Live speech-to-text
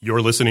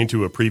You're listening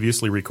to a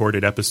previously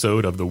recorded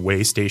episode of the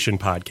Way Station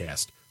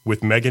Podcast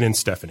with Megan and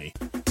Stephanie.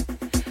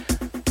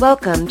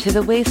 Welcome to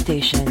the Way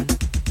Station.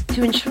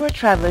 To ensure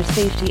traveler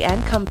safety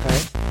and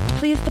comfort,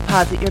 please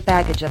deposit your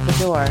baggage at the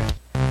door.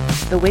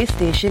 The Way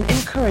Station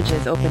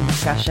encourages open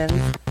discussions.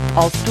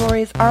 All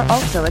stories are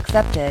also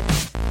accepted.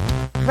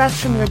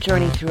 Rest from your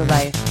journey through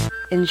life.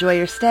 Enjoy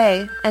your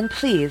stay, and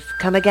please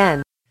come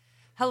again.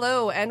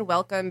 Hello, and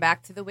welcome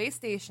back to the Way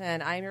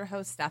Station. I'm your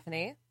host,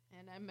 Stephanie.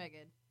 And I'm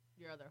Megan,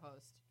 your other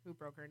host, who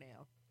broke her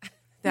nail.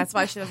 That's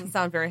why she doesn't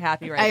sound very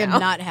happy right I now. am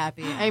not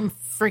happy. I'm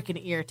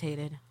freaking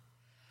irritated.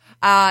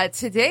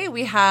 Today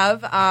we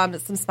have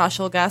some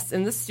special guests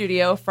in the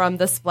studio from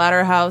the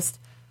Splatterhouse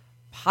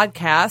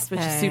podcast, which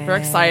is super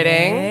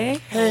exciting.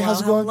 Hey,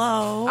 how's it going?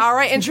 Hello. All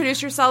right,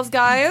 introduce yourselves,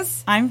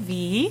 guys. I'm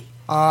V.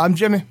 I'm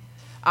Jimmy.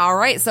 All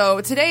right,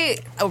 so today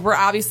we're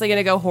obviously going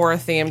to go horror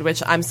themed,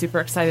 which I'm super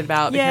excited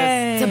about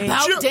Yay. because It's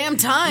about damn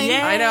time.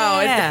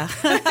 Yeah.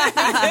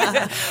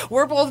 I know.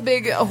 We're both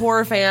big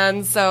horror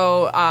fans,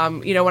 so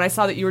when I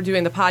saw that you were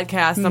doing the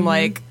podcast, I'm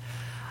like,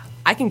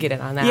 I can get in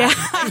on that. Yeah.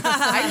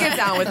 I can get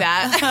down with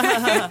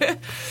that.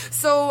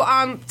 So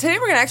today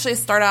we're going to actually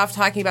start off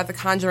talking about The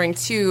Conjuring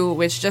 2,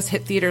 which just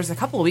hit theaters a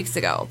couple of weeks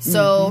ago.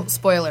 So,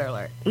 spoiler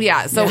alert.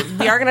 Yeah, so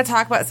we are going to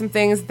talk about some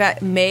things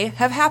that may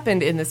have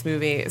happened in this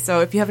movie.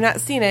 So if you have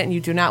not seen it and you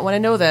do not want to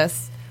know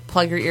this,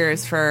 plug your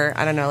ears for,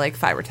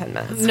 5 or 10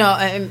 minutes.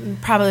 No,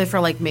 probably for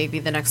maybe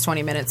the next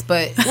 20 minutes.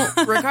 But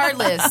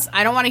regardless,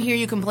 I don't want to hear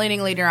you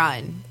complaining later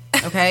on.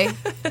 Okay?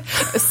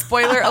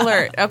 Spoiler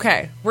alert.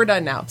 Okay, we're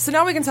done now. So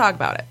now we can talk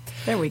about it.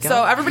 There we go.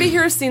 So everybody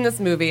here has seen this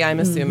movie, I'm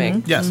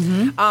assuming. Yes.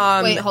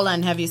 Wait, hold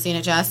on. Have you seen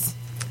it, Jess?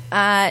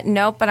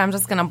 Nope, but I'm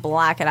just going to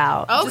black it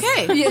out.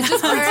 Okay.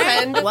 Just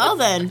pretend. Well,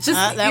 then.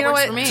 That you know works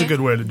what? for me. It's a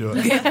good way to do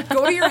it.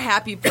 Go to your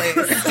happy place.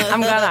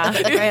 I'm gonna.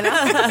 Right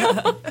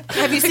now.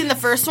 Have you seen the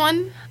first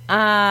one?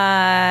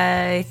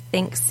 I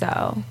think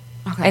so.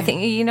 Okay. I think,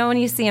 when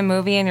you see a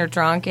movie and you're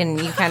drunk and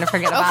you kind of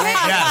forget about it?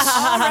 Yes.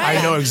 I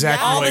know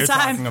exactly All what the you're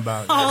time. talking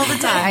about. All the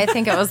time. I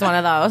think it was one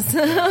of those.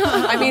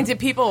 I mean, did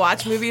people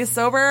watch movies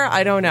sober?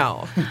 I don't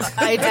know.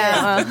 I did.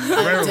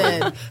 I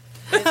did.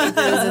 I think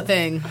that was a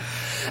thing.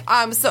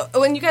 So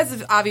when you guys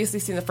have obviously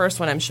seen the first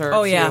one, I'm sure.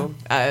 Oh, too. yeah.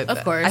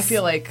 Of course. I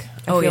feel like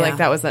yeah.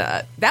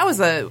 that was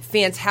a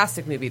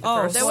fantastic movie. The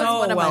Oh, first That one. was so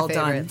one of my well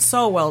done. favorites.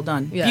 So well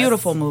done. Yes.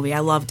 Beautiful movie. I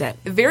loved it.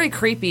 Very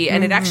creepy,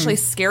 and it actually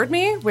scared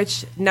me,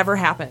 which never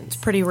happened.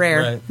 Pretty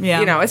rare. Right.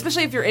 Yeah.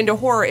 Especially if you're into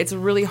horror, it's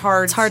really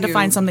hard. it's hard to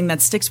find something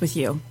that sticks with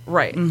you.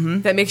 right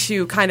that makes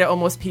you kind of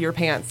almost pee your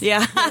pants.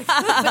 Yeah. But,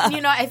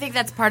 I think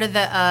that's part of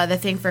the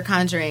thing for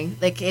Conjuring.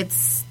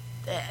 It's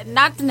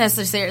not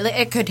necessarily,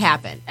 it could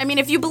happen. I mean,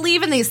 if you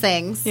believe in these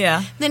things,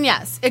 Yeah. then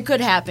yes, it could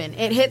happen.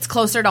 It hits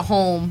closer to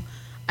home,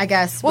 I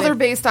guess. Well, they're with-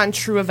 based on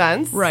true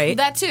events, Right.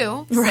 that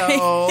too.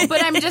 So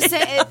But I'm just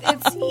saying,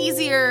 it's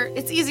easier.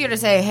 It's easier to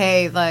say,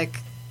 hey,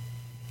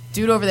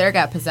 dude over there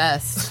got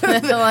possessed.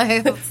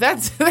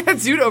 that's that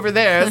dude over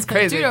there. That's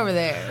crazy. Dude over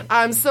there.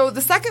 So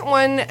the second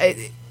one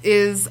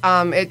is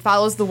it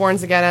follows the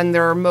Warrens again on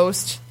their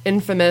most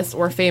infamous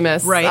or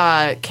famous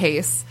Right.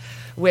 case,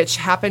 which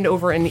happened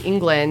over in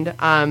England.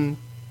 And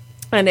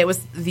it was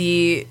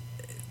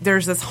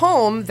there's this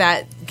home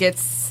that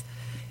gets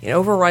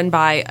overrun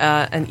by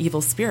an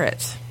evil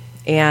spirit.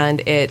 And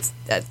it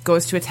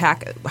goes to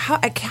attack.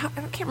 I can't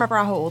remember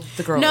how old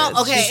the girl No, is.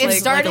 okay, She's it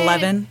started-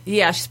 11.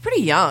 Yeah, she's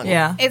pretty young.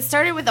 Yeah. It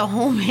started with a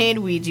homemade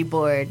Ouija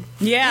board.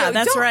 Yeah, Yo,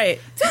 that's don't- right.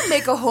 Don't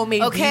make a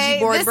homemade Okay, Ouija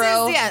board, this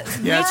bro. is Yeah,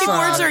 Ouija it's,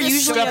 boards are the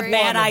usually a step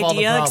bad one of all the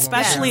idea, problems.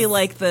 especially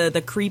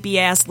the creepy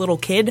ass little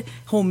kid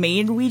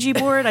homemade Ouija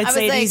board. I'd I was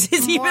say like, this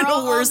is even moral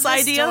a worse of the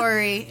idea.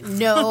 Story,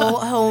 no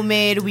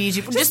homemade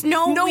Ouija board. Just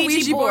no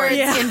Ouija boards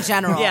Yeah. in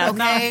general, Yeah,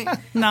 okay?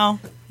 No.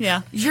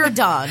 Yeah. You're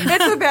done.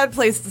 That's a bad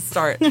place to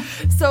start.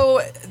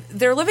 So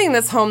they're living in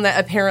this home that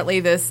apparently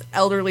this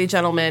elderly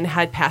gentleman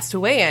had passed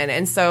away in,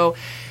 and so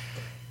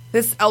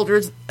this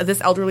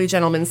elderly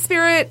gentleman's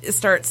spirit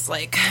starts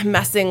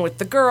messing with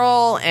the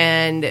girl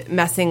and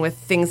messing with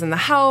things in the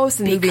house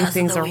and moving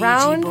things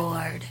around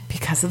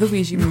because of the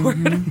Ouija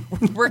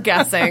board. We're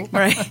guessing,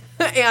 Right.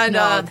 And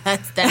No,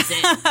 that's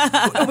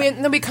it.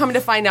 then we come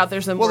to find out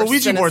there's a Well, more the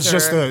Ouija board's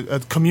just sinister- a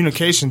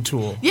communication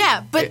tool.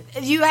 Yeah, but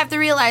you have to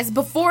realize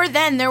before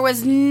then there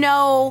was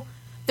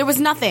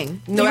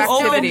nothing. no You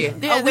activity.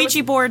 open Yeah, a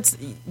Ouija boards.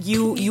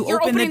 You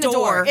You're open the opening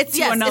door It's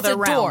to another it's a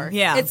realm. door.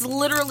 Yeah. It's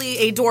literally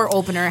a door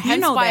opener.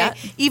 Hence know why that.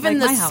 even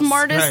Like the my house.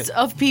 smartest Right.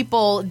 of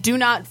people do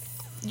not.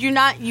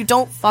 You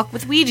don't fuck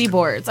with Ouija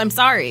boards. I'm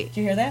sorry. Did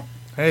you hear that?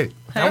 Hey,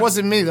 that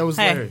wasn't me. That was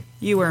Hey, Larry.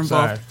 you were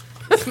involved. Sorry.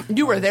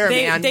 You were there,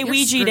 man. They You're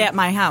Ouija'd screwed. at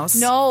my house.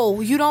 No,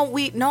 you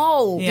don't.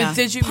 No. Yeah.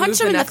 Did you Punch move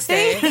him the in the next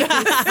day?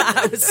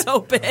 I was so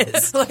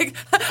pissed.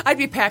 I'd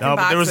be packing No,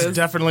 but there boxes. was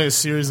definitely a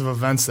series of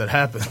events that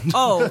happened.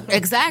 Oh,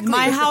 Exactly.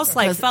 my house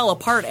fell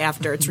apart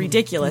after. It's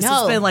ridiculous.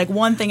 No. It's been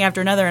one thing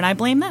after another, and I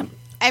blame them.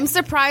 I'm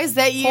surprised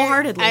that you.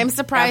 Wholeheartedly. I'm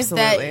surprised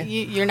Absolutely.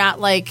 that you're not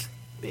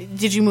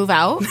Did you move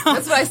out?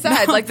 That's what I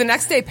said. Like the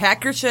next day,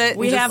 pack your shit.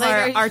 We and have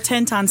just, our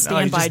tent on No, you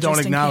standby. just don't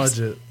in acknowledge case.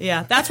 it.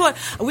 Yeah, that's what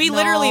we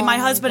literally. My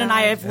husband and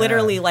I have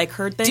literally like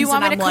heard things. Do you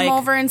want me and to I'm come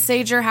like, over and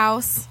sage your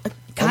house?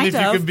 Only Kind if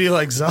you of. could be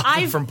like Zelda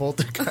I've- from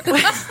Poltergeist.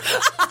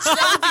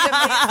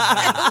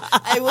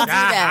 I will do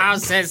that.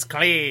 is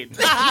clean.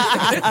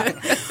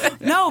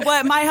 No,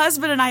 but my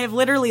husband and I have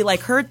literally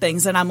like heard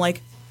things, and I'm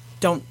like,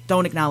 don't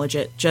acknowledge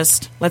it.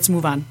 Just let's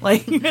move on.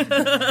 Like, la la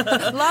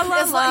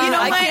la. You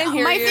know, I can't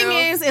hear my you. thing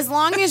is, as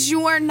long as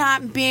you are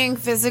not being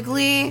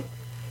physically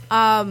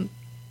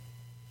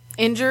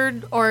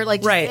injured or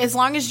like, Right. as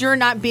long as you're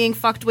not being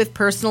fucked with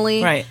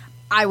personally, Right.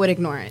 I would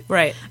ignore it.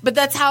 Right. But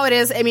that's how it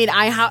is. I mean,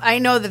 I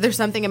know that there's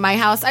something in my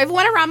house. I've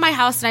went around my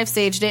house and I've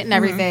saged it and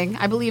everything.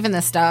 I believe in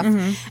this stuff.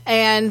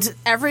 And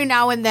every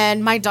now and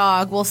then, my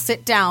dog will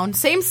sit down,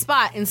 same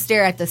spot, and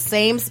stare at the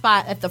same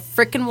spot at the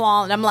freaking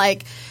wall. And I'm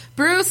like,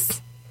 Bruce,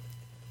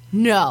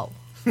 no.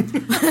 No.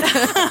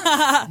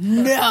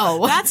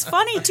 that's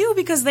funny too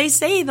because they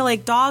say that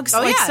like dogs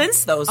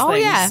sense those Oh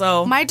things. yeah.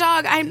 So my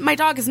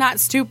dog is not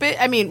stupid.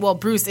 I mean, well,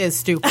 Bruce is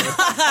stupid,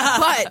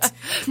 but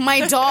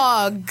my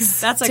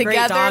dogs That's a great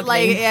together. dog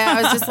like, name. yeah,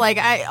 I was just like,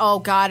 oh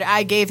god,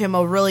 I gave him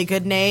a really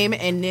good name,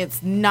 and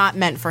it's not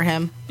meant for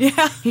him.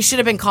 yeah. He should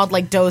have been called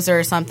like Dozer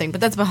or something,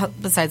 but that's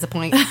besides the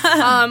point.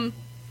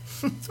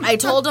 I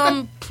told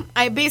him,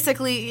 I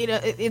basically,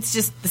 it's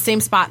just the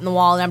same spot in the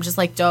wall, and I'm just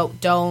like,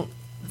 don't.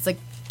 It's like,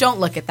 don't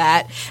look at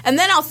that. And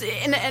then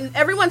and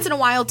every once in a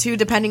while too,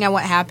 depending on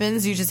what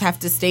happens, you just have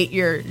to state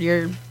your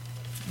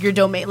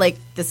domain. Like,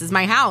 this is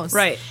my house.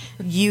 Right.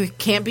 You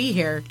can't be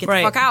here. Get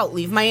Right. the fuck out.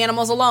 Leave my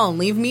animals alone.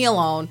 Leave me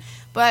alone.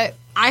 But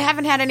I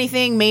haven't had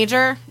anything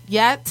major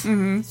yet.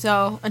 Mm-hmm.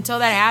 So until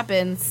that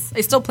happens, I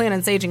still plan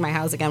on saging my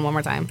house again one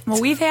more time. Well,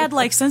 we've had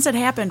like since it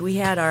happened, we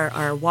had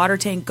our water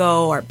tank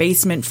go, our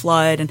basement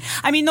flood, and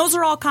I mean those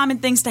are all common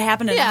things to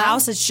happen in the Yeah.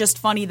 house. It's just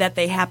funny that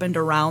they happened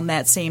around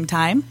that same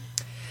time.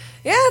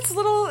 Yeah, it's a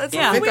little. It's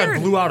Yeah. a I little think weird.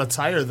 I blew out a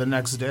tire the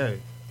next day.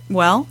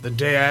 Well, The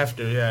day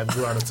after, I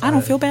blew out a tire. I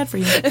don't feel bad for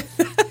you.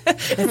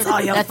 It's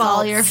all your That's fault.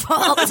 all your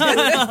fault.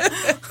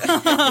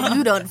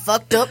 You done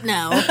fucked up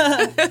now.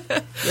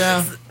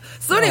 Yeah.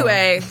 So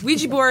anyway,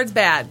 Ouija board's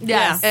bad.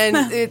 Yes.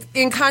 And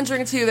in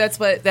Conjuring 2, that's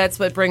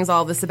what brings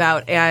all this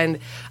about. And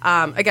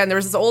again, there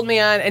was this old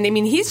man, and I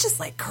mean, he's just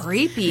like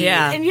creepy.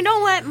 Yeah. And you know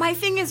what? My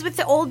thing is with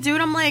the old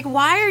dude, I'm like,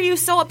 why are you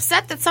so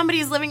upset that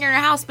somebody's living in your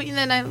house? But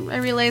then I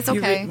realize,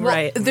 okay.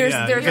 right. There's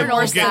Yeah, there's you a get-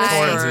 more you get towards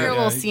sinister. it. You're a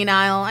little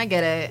senile. I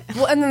get it.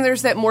 Well, and then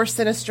there's that more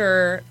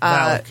sinister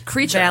Valak.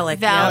 creature. Valak.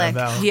 Valak.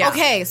 Valak. Yeah.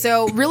 Okay,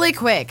 so really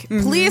quick,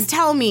 please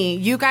tell me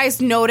you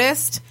guys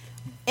noticed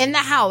in the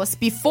house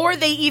before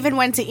they even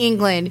went to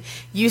England,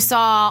 you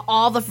saw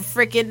all the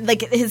freaking,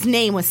 like, his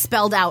name was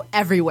spelled out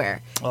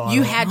everywhere.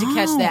 You had to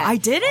catch that. I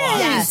didn't.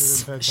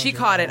 Yes. She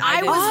caught it. I I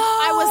didn't.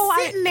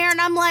 was sitting there and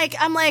I'm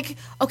like,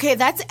 okay,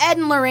 that's Ed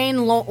and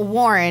Lorraine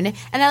Warren,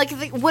 and I like,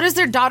 what is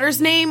their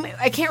daughter's name?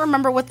 I can't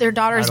remember what their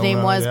daughter's I don't name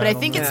know. was, Yeah, but I I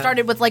don't think know. it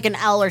started with like an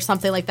L or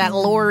something like that,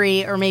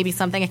 Lori or maybe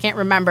something. I can't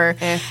remember.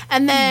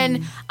 And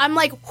then I'm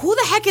like, who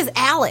the heck is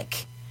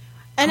Alec?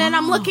 And then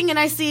I'm looking and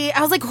I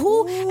was like,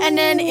 who? And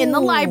then in the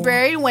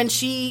library when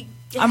she.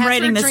 I'm has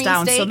writing her this dream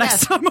down, so state,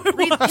 next time I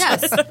read, watch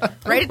yes,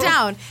 write it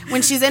down.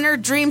 When she's in her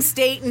dream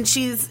state and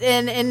she's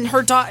in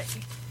her daughter,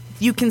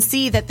 you can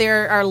see that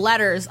there are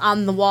letters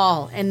on the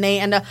wall, and they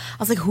end up. I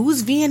was like,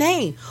 "Who's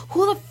V&A?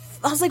 Who the?"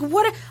 I was like,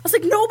 "What?" I was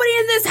like, "Nobody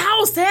in this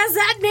house has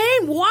that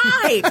name.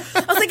 Why?"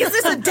 I was like, "Is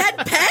this a dead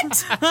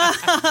pet?"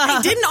 I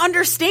didn't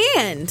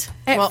understand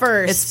at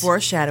first. It's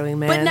foreshadowing,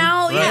 man. But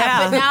now,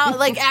 Yeah. but now,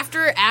 like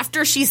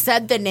after she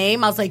said the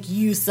name, I was like,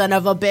 "You son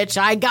of a bitch!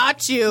 I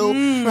got you!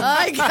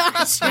 I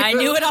got you!" I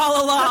knew it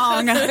all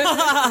along.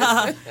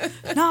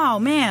 No,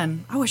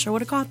 man. I wish I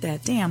would have caught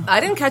that. Damn. I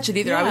didn't catch it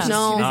either. I was just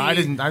No. too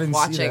busy No, I didn't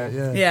watching. see that.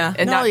 Yeah. Yeah.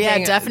 And No, not yeah,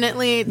 paying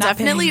definitely.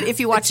 paying If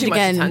you watch too it much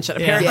again, attention,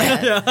 apparently.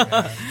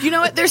 Yeah. You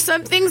know what? There's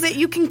some things that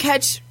you can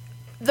catch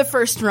the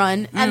first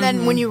run, and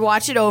then when you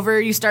watch it over,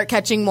 you start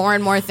catching more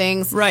and more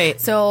things. Right.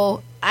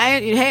 So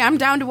I'm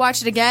down to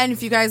watch it again.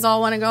 If you guys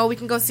all want to go, we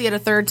can go see it a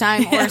third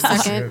time or a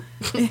second.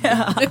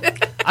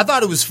 I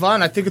thought it was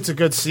fun. I think it's a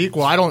good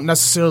sequel. I don't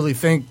necessarily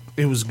think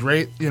it was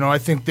great. I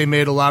think they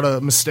made a lot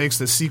of mistakes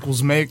that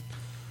sequels make.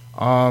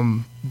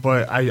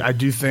 But I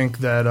do think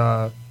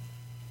that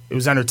it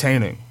was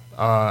entertaining.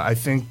 I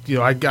think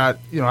I got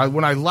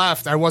when I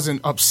left, I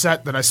wasn't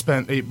upset that I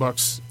spent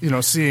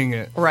 $8 seeing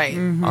it. Right.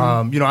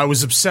 I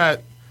was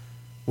upset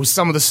with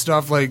some of the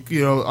stuff, like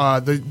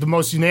the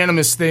most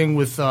unanimous thing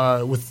with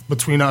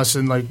between us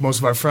and like most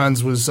of our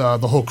friends was the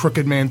whole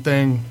Crooked Man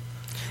thing.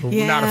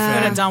 Yeah. Not a fan.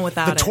 Could have done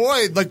without The it.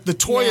 toy, the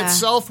toy Yeah.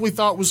 itself, we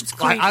thought was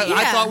I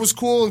Yeah. thought was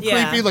cool and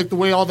Yeah. creepy, like the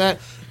way all that.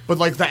 But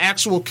like the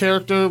actual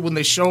character when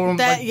they show him,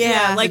 That- like,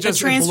 yeah, like it the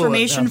just- it blew it,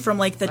 transformation yeah. from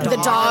like the The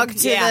dog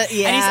to the- And,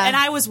 yeah. and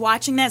I was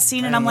watching that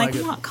scene and I'm like,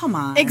 didn't like it. come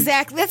on.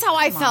 Exactly. That's how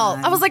I felt.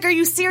 on. I was like, "Are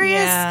you serious?"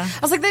 Yeah. I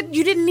was like, "That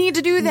you didn't need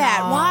to do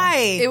that. No.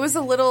 Why?" It was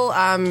a little.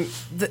 I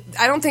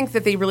don't think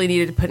that they really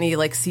needed to put any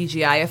like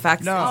CGI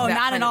effects. No. into Oh, that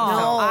not kind at of all.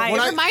 film. I- it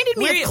When I- reminded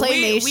me we- of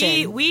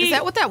claymation. we Is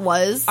that what that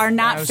was? Are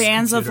not That was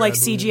fans of computer, like I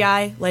believe.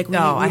 CGI. Like we,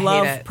 No, I we hate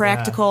love it.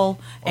 practical,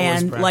 Yeah.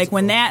 Always and like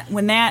when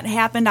that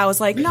happened, I was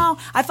like, no.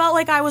 I felt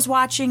like I was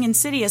watching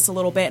Insidious a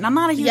little bit, and I'm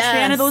not a huge Yes.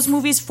 fan of those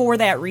movies for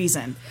that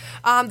reason.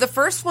 The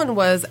first one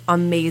was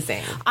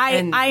amazing.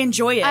 And I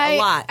enjoy it a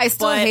lot. I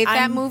still but hate that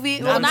I'm-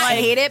 movie. Well, I'm not like,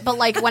 hate it, but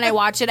like when I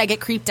watch it, I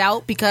get creeped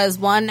out because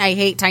one, I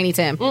hate Tiny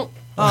Tim.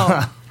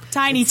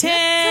 Tiny Tim.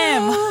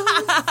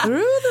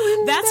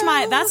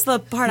 That's the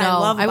part I No,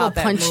 love I will about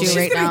that punch you movie.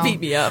 right now. beat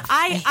me up.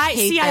 I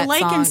hate see. I that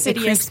like song. It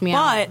Insidious, creeps me but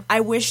out.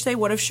 I wish they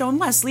would have shown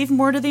less. Leave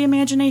more to the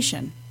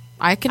imagination.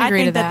 I can I agree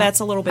think to that. that's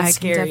a little bit I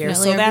can scarier. definitely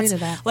So agree that's to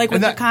that. like with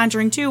And The that-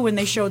 Conjuring 2 when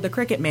they showed the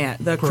Crooked Man.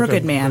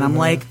 I'm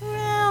like,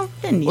 well,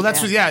 didn't need Well, that's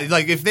that. what, yeah.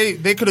 Like if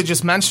they could have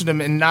just mentioned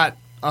him and not,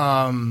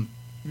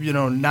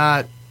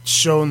 not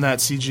shown that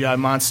CGI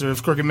monster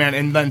of Crooked Man,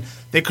 and then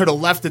they could have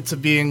left it to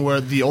being where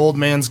the old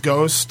man's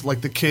ghost, like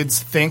the kids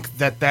think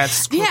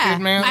that's Crooked Yeah,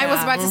 Man. I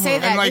was about to say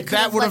that. And They like could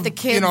that have would let have, the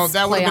kids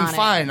that would play have on been it.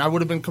 fine. I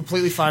would have been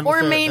completely fine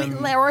Or with it.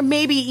 And-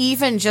 maybe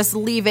even just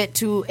leave it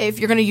to, if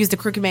you're going to use the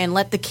Crooked Man,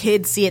 let the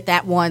kids see it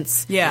that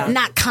once. Yeah.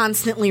 Not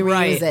constantly reuse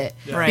Right. it.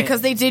 Right.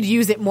 Because they did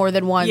use it more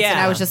than once, and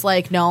Yeah. I was just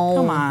like, no.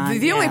 Come on.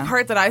 The only yeah.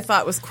 part that I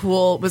thought was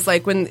cool was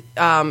like when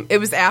it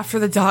was after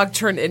the dog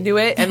turned into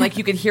it, and like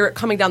you could hear it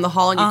coming down the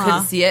hall, and you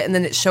couldn't see it, and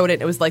then it showed it.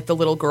 And it was like the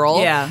little girl.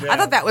 Yeah. I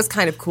thought that was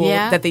kind of cool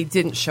Yeah. that they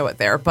didn't show it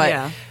there, but.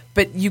 Yeah.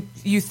 But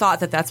you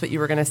thought that's what you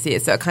were going to see,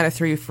 so it kind of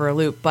threw you for a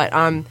loop. But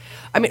I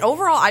mean,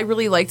 overall, I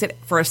really liked it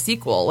for a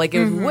sequel. Like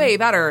it was way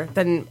better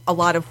than a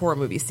lot of horror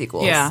movie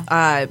sequels. Yeah.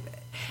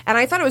 And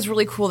I thought it was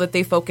really cool that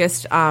they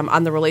focused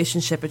on the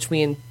relationship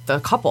between the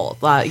couple,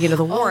 the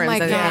Warrens, my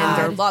and God.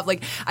 their love.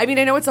 Like, I mean,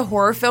 I know it's a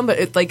horror film, but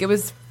it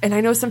was, and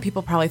I know some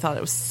people probably thought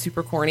it was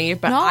super corny,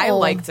 but No. I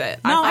liked it.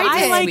 No, I thought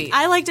it was sweet.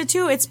 I liked it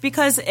too. It's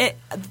because it.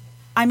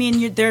 I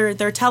mean,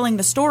 they're telling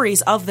the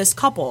stories of this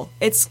couple.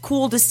 It's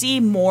cool to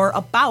see more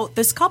about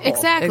this couple.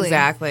 Exactly.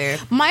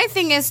 My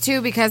thing is,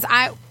 too, because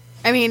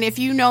I mean, if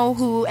you know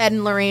who Ed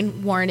and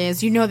Lorraine Warren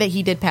is, you know that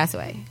he did pass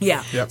away.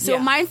 Yeah. Yep. So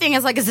Yeah. my thing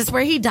is like, is this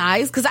where he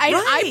dies? Because I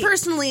Right.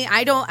 personally,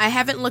 I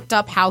haven't looked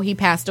up how he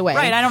passed away.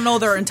 Right. I don't know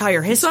their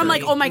entire history. So I'm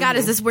like, oh my God,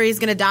 is this where he's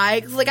going to die?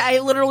 'Cause, like, I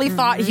literally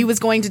thought he was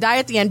going to die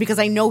at the end because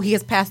I know he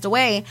has passed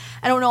away.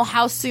 I don't know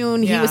how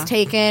soon he Yeah. was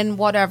taken,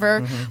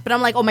 whatever. But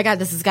I'm like, oh my God,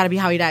 this has got to be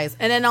how he dies.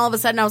 And then all of a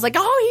sudden I was like,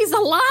 oh, he's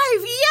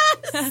alive.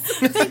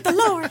 Yes. Thank the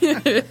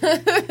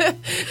Lord.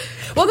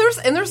 Well,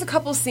 there's a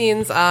couple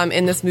scenes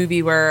in this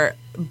movie where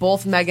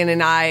both Megan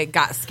and I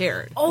got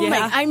scared. Oh Yeah.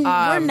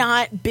 my, we're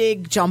not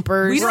big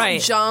jumpers. We don't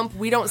Right. jump.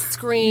 We don't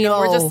scream. No.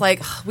 We're just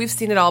like, we've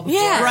seen it all before.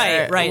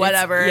 Yeah. Right.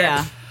 Whatever.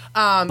 Yeah.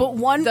 But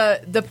one,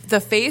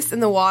 The face in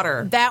the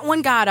water. that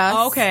one got us.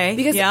 Oh, okay.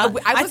 Because yeah. I I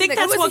wasn't- think it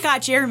that's wasn't- what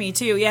got Jeremy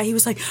too. Yeah. He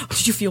was like, oh,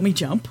 "Did you feel me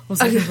jump?" I was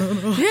like,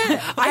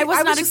 I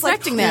was not just like,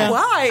 expecting that.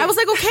 why? I was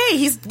like, okay,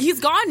 he's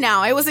gone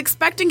now. I was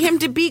expecting him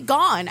to be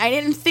gone. I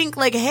didn't think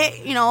like,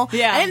 hey, Yeah.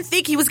 I didn't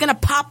think he was gonna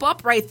pop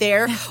up right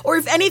there. Or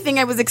if anything,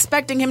 I was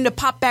expecting him to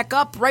pop back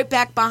up right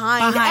back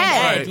behind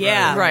Ed. Ed.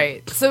 Yeah.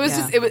 Right. So it was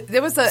Yeah. just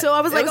it was a. So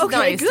I was it like, okay,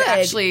 nice to good.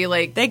 actually,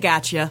 like They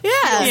got you.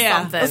 Yeah. Yeah.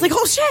 something. I was like,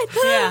 oh shit.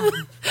 Yeah.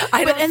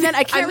 and then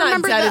I can't I'm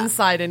remember not dead the-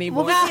 inside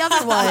anymore. What was the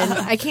other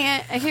one? I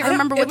can't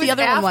remember what It the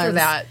other one after was.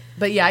 that,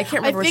 but yeah, I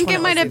can't I remember. think which it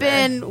one might have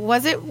either. been.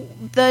 Was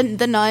it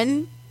the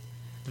nun?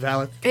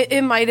 Valid.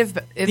 It might have.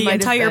 It The might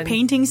have entire been.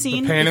 painting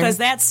scene, painting because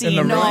that in the scene,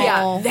 rain.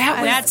 No,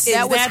 Yeah, that's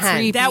that was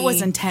creepy. that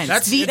was intense.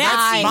 That's that scene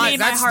made my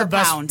that's heart the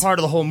best pound. part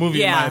of the whole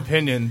movie, in Yeah. my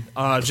opinion.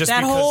 Just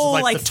That because whole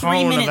like like the tone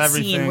 3-minute of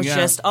everything. scene was yeah.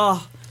 just that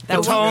the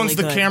was tones, really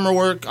the good. camera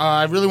work.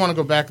 I really want to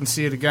go back and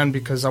see it again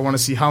because I want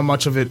to see how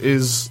much of it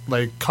is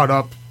like cut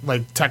up,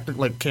 like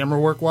technical, like camera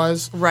work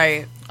wise.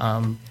 Right.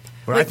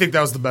 But I think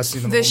that was the best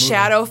scene. Of The the whole movie.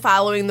 shadow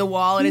following the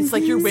wall, and it's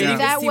like you're waiting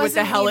That to see what the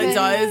wasn't hell it even-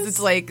 does. It's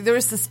like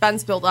there's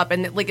suspense built up,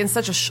 and like in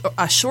such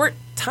a short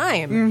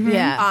time.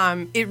 Yeah.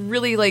 It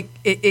really like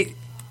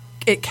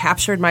it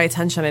captured my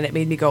attention, and it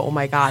made me go, "Oh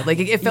my god!" Like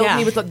it filled Yeah.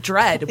 me with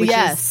dread. Which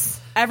Yes.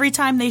 Every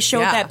time they showed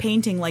Yeah. that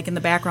painting, like in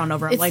the background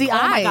over, I'm It's like, the oh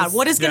my eyes. god,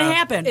 what is going to Yeah.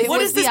 happen? It What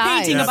was is this the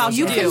painting eyes. about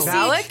You to can do? see-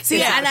 Valak? See,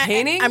 Yeah. and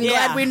Painting? I'm Yeah.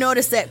 glad we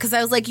noticed it because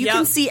I was like, you Yep.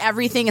 can see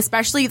everything,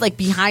 especially like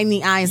behind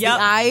the eyes. Yep.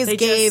 The eyes They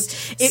gave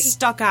just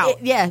stuck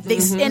out. yeah, they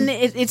and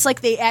it's like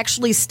they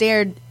actually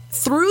stared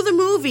through the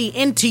movie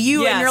into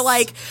you, Yes. and you're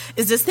like,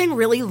 is this thing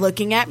really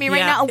looking at me right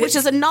Yeah. now? Which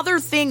is another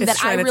thing it's that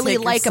I trying to really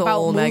take your like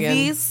soul, about Megan.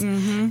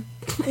 movies.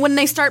 When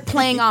they start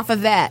playing off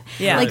of that,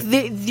 Yeah. like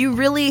you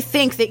really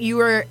think that you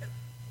are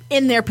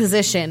in their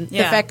position. The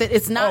Yeah. fact that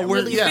it's not Oh,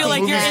 we're- really yeah, I feel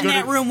like the you're movie's in good that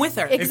at- room with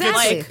her.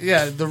 Exactly. Like,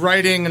 Yeah, the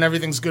writing and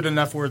everything's good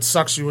enough where it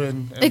sucks you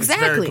in. And It's very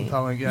Exactly.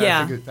 compelling. Yeah,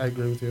 Yeah. I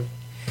agree with you.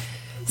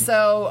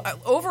 So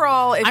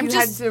overall, if I'm you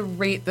just- had to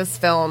rate this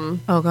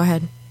film, Oh, go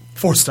ahead.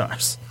 4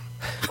 stars.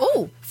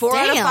 Oh, 4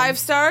 out of 5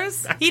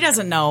 stars. He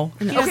doesn't know.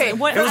 He doesn't- Okay,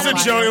 what- It was a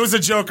joke. It was a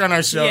joke on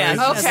our show. Yeah,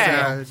 It's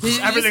okay.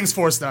 just, everything's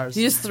 4 stars.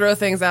 You just throw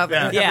things out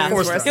there. Yeah. Yeah,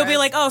 Everything's worth he'll be it.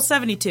 like, oh,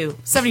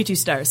 72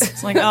 stars.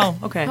 It's like, oh,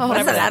 okay. That's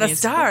whatever not that out of means.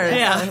 stars.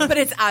 Yeah. But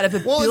it's out of a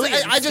billion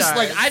I just stars.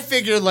 like I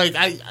figure like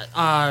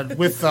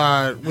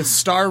with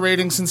star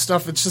ratings and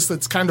stuff,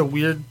 it's kind of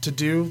weird to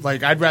do.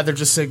 Like I'd rather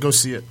just say go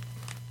see it.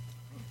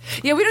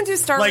 Yeah, we don't do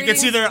star Like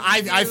ratings. it's either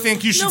I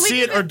think you should we see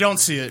do it or it- don't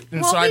see it,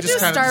 and Well, so I we just do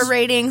kind star of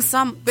ratings But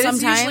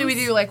sometimes. it's usually we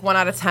do like 1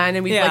 out of 10,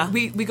 and we Yeah. like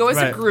we go as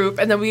a Right. group,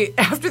 and then we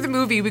after the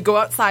movie we go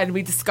outside and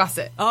we discuss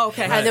it. Oh,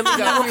 okay. And then we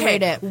go, Right. okay,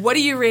 Rate it. what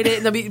do you rate it?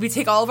 And then we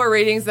take all of our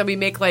ratings, and we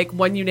make like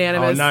one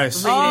unanimous. Oh,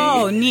 nice. rating.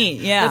 Oh,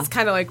 neat. Yeah. That's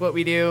kind of like what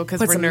we do because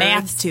Put we're some nerds.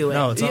 math to it.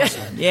 no, it's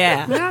awesome.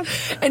 Yeah.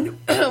 And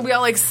we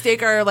all like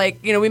stake our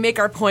we make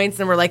our points,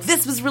 and we're like,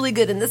 this was really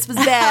good, and this was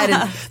bad,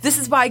 and this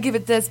is why I give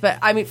it this. But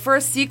I mean, for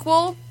a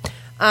sequel.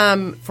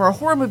 For a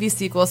horror movie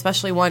sequel,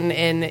 especially one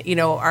in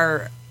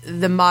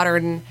the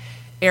modern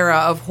era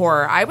of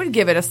horror, I would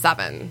give it a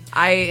 7.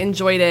 I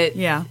enjoyed it.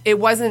 Yeah. It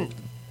wasn't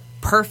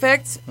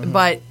perfect,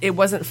 but it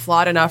wasn't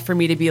flawed enough for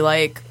me to be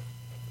like,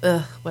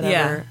 ugh, whatever.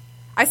 Yeah.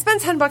 I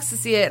spent $10 to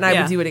see it, and I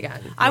Yeah. would do it again.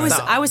 I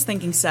So. was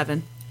thinking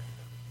 7.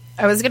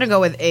 I was gonna go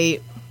with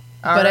 8,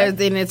 but right.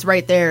 then it's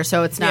right there,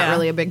 so it's not Yeah.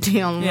 really a big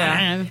deal.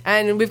 Yeah.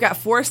 And we've got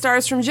 4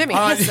 stars from Jimmy.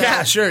 So-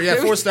 Yeah, sure.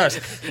 Yeah, 4 stars.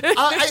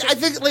 I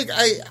think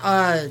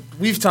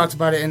we've talked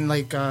about it, and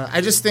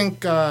I just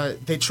think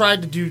they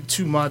tried to do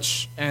too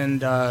much,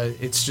 and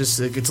it's just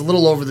it's a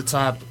little over the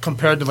top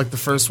compared to the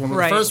first one.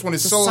 Right. The first one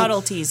is The so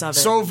subtleties of it.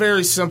 so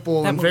very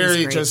simple That and movie's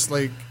very great. just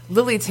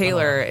Lily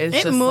Taylor is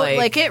It just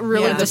it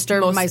really yeah, the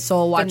disturbed most my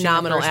soul watching the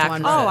phenomenal first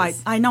one. actress.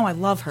 Oh, I know. I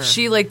love her.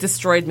 She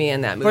destroyed me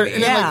in that But movie.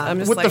 and then, Yeah. I'm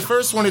just with like, the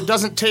first one, it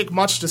doesn't take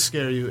much to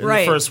scare you in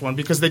Right. the first one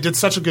because they did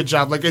such a good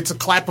job. Like it's a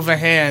clap of a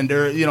hand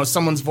or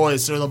someone's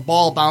voice or the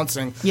ball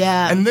bouncing.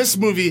 Yeah. And this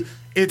movie,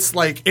 it's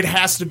like it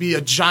has to be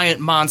a giant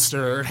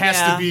monster. Or it has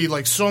Yeah. to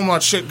be so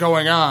much shit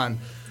going on.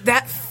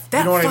 that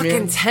You know what I fucking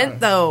mean? tent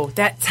though.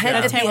 That tent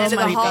at the tent end was of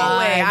the my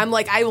hallway. God. I'm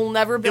like, I will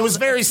never build It was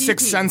very a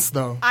Sixth teepee. Sense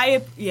though. I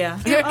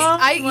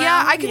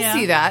I can yeah.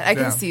 see that. I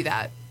can Yeah. see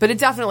that. But it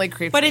definitely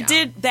creeps But me it out.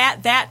 did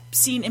that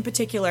scene in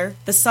particular,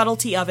 the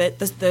subtlety of it,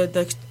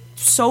 the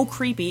so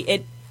creepy.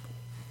 It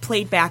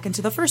played back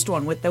into the first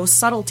one with those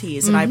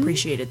subtleties, and I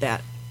appreciated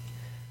that.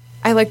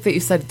 I like that you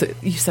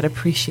said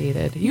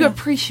appreciated. You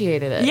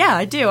appreciated it. Yeah,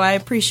 I do. I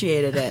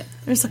appreciated it.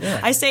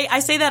 I say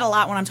that a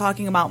lot when I'm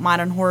talking about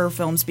modern horror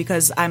films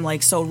because I'm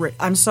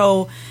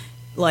so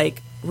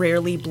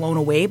rarely blown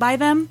away by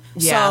them.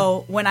 Yeah.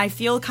 So when I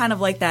feel kind of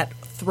like that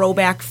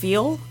throwback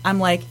feel, I'm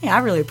like, yeah, I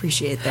really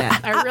appreciate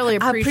that. I really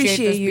appreciate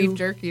appreciate this you. beef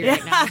jerky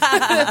right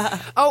now.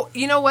 Oh,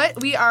 you know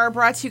what? We are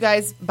brought to you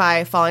guys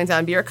by Falling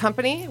Down Beer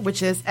Company,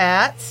 which is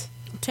at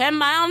 10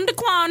 Mile to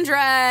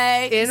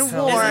Quandre. in Is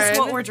Warren. this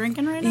what we're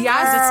drinking right now?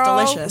 Yes, it's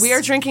delicious. We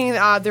are drinking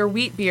their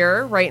wheat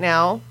beer right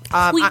now.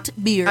 Wheat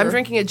beer. I'm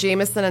drinking a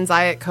Jameson and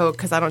Diet Coke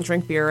because I don't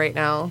drink beer right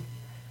now.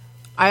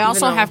 I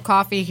also though- have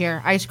coffee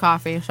here, iced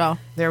coffee. So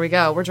There we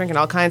go. We're drinking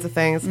all kinds of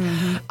things.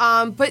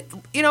 But,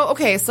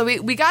 okay, so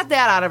we got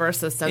that out of our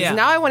systems. Yeah.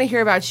 Now I want to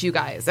hear about you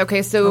guys.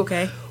 Okay, so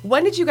Okay.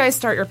 when did you guys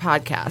start your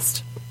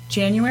podcast?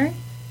 January.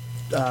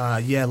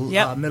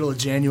 Yep. Middle of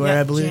January,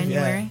 I believe.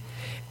 January.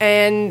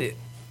 And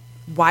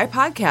why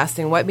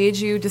podcasting? What made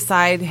you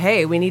decide,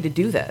 hey, we need to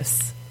do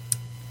this?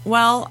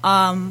 Well,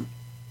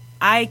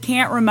 I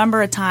can't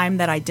remember a time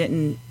that I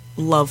didn't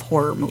love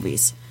horror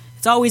movies.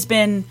 It's always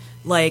been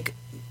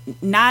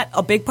not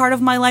a big part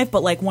of my life,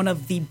 but one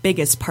of the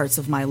biggest parts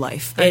of my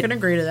life. I can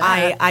agree to that.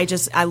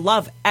 I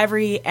love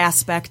every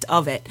aspect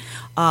of it.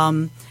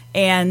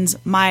 And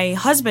my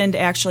husband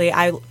actually,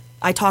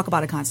 I talk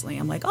about it constantly.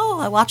 I'm like, oh,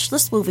 I watched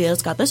this movie.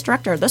 It's got this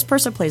director. This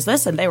person plays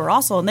this, and they were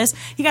also in this.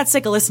 He got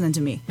sick of listening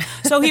to me.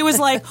 So he was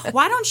like,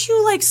 why don't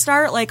you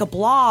start a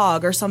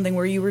blog or something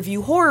where you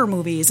review horror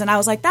movies? And I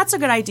was like, that's a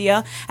good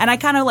idea. And I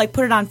kind of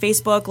put it on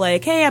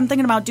Facebook hey, I'm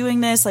thinking about doing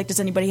this. Does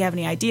anybody have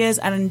any ideas?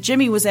 And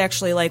Jimmy was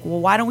actually like, well,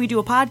 why don't we do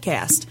a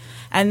podcast?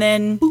 And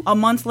then a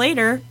month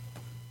later,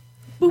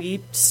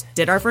 we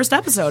did our first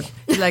episode.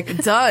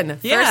 Done.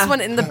 Yeah. First one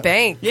in the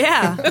bank.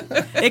 Yeah.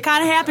 It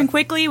kind of happened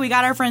quickly. We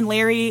got our friend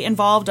Larry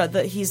involved.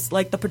 He's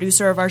the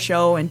producer of our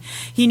show, and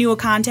he knew a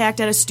contact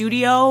at a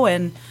studio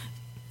and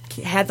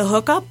had the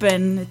hookup,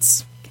 and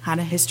it's kind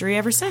of history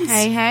ever since.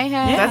 hey.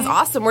 That's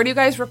awesome. Where do you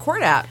guys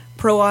record at?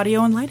 Pro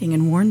Audio and Lighting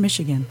in Warren,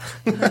 Michigan.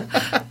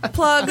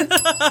 Plug.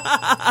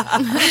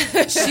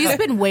 She's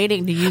been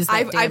waiting to use that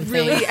I damn thing.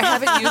 really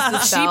haven't used the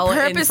She bell in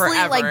purposely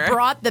forever.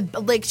 brought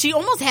the she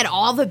almost had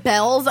all the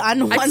bells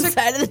on one took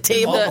side of the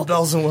table. All the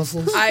bells and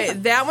whistles.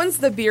 That one's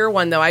the beer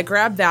one, though. I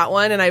grabbed that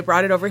one and I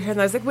brought it over here,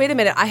 and I was like, wait a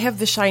minute, I have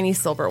the shiny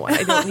silver one.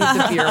 I don't need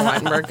the beer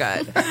one. We're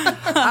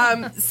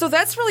good. So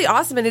that's really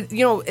awesome. And,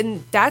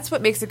 and that's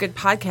what makes a good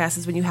podcast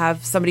is when you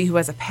have somebody who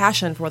has a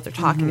passion for what they're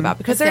talking about.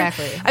 Because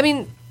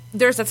Exactly.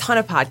 there's a ton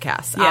of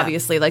podcasts, Yeah.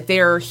 obviously. They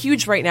are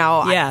huge right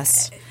now.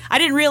 Yes. I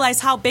didn't realize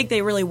how big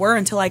they really were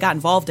until I got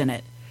involved in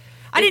it.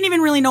 I didn't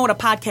even really know what a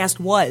podcast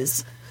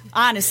was.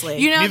 Honestly.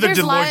 You know, Neither there's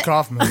did a Lloyd lot.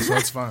 Kaufman, so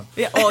it's fine.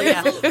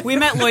 Yeah. We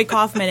met Lloyd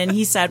Kaufman, and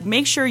he said,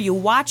 make sure you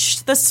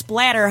watch the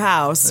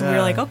Splatterhouse. And we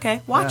were like,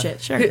 okay, watch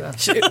it. Sure.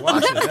 Watch it,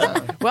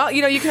 yeah. Well,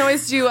 you can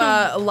always do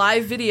a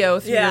live video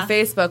through Yeah. your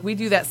Facebook. We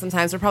do that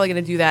sometimes. We're probably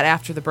going to do that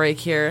after the break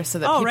here so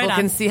that Oh, people right on.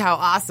 can see how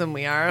awesome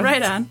we are.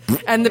 Right on.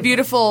 And the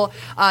beautiful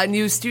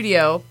new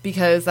studio,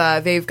 because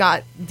they've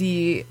got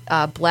the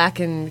black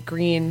and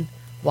green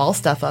wall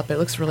stuff up. It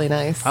looks really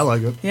nice. I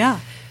like it. Yeah.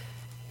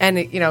 And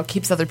it,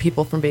 keeps other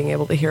people from being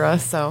able to hear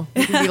us. So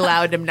we can be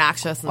loud and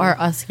obnoxious. And Or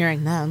us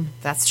hearing them.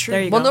 that's true.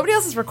 There you Well, go. nobody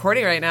else is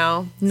recording right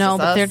now. It's No,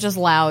 but us. they're just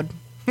loud.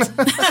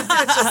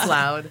 It's just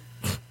loud.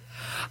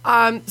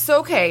 So,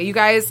 okay, you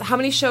guys, how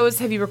many shows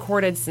have you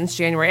recorded since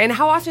January? And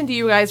how often do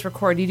you guys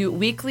record? Do you do it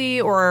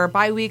weekly or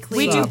bi-weekly?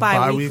 We do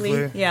bi-weekly.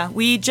 bi-weekly. Yeah.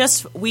 We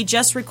just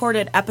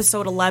recorded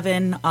episode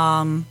 11,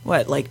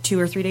 like 2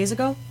 or 3 days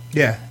ago?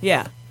 Yeah.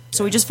 Yeah.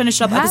 So we just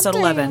finished up episode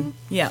 11.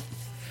 Yeah.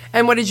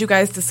 And what did you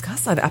guys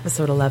discuss on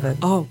episode 11?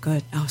 Oh,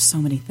 good. Oh, so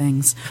many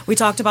things. We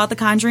talked about The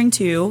Conjuring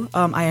 2.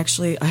 I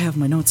have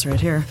my notes right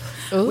here.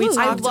 We I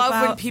talked love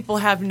when about- people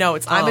have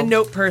notes. I'm a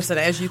note person,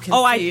 as you can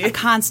see.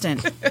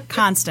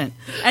 Constant.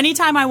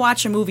 Anytime I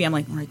watch a movie, I'm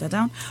like, write that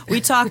down.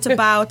 We talked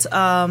about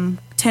 10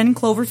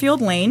 Cloverfield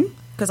Lane,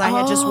 because I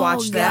had just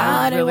watched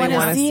that. I really wanna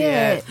wanna see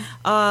it.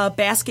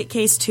 Basket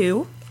Case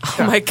 2. Oh,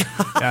 my God.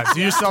 Yeah,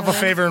 do yourself a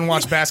favor and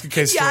watch Basket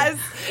Case 2. Yes,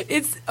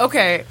 it's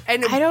okay.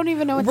 And I don't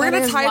even know what we're that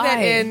gonna is. tie that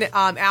Why? in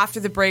after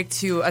the break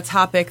to a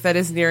topic that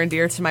is near and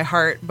dear to my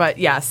heart. But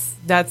yes,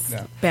 that's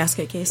Yeah.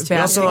 Basket Case 2.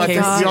 Basket Also, I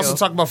think Case we 2. also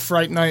talk about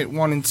Fright Night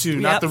 1 and 2,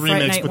 not Yep, the Fright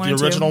remakes, Night but 1 the and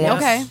 2. original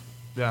ones. Okay.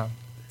 Yeah.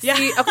 Yeah.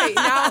 See, okay,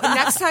 now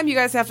next time you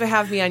guys have to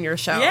have me on your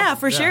show. Yeah,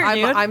 for sure,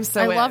 dude. I'm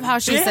so I in. love how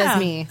she Yeah. says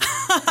me.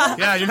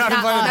 Yeah, you're not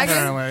invited us.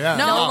 apparently. Yeah.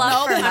 No,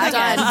 love for I'm Megan.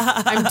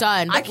 done. I'm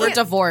done. I We're can't-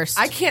 divorced.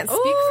 I can't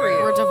speak for you.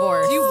 We're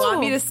divorced. Do you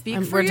want me to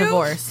speak for We're you?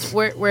 divorced.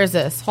 Where is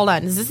this? Hold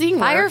on. Is this being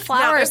Buy her worked?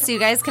 flowers so you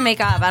guys can make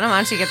up. I don't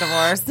want you to get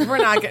divorced. We're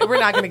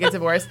not going to get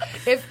divorced.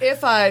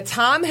 If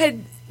Tom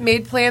had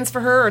made plans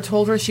for her or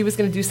told her she was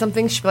going to do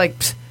something, she'd be like,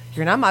 "Pfft,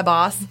 you're not my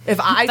boss." That's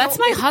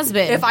my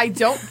husband. If I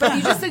don't, but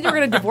you just said you're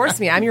going to divorce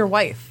me. I'm your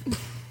wife,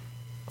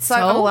 so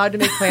I'm allowed to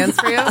make plans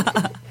for you.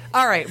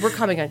 All right, we're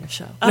coming on your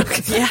show.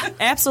 Yeah,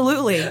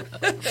 absolutely.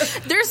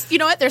 There's, you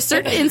know what? There's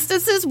certain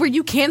instances where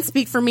you can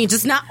speak for me,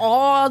 just not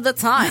all the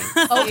time.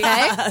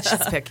 Okay,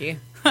 She's picky.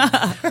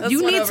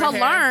 you one need over to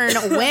here.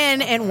 learn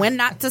when and when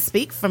not to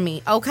speak for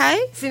me.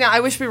 Okay. See, now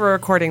I wish we were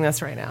recording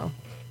this right now.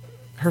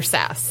 Her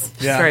sass.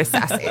 She's Yeah. very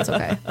sassy. It's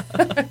okay.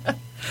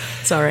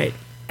 It's all right.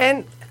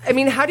 And I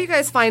mean, how do you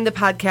guys find the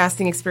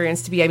podcasting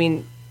experience to be? I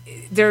mean,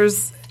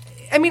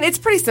 it's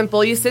pretty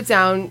simple. You sit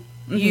down,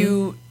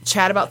 you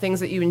chat about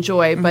things that you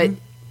enjoy, but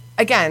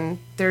again,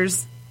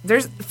 there's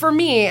for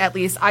me at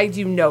least, I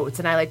do notes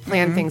and I like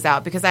plan things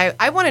out because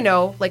I want to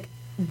know like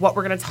what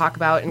we're going to talk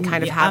about and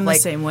kind of Yeah, have I'm the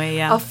like same way,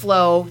 yeah. a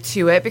flow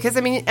to it because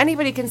I mean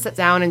anybody can sit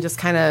down and just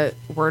kind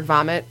of word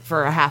vomit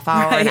for a half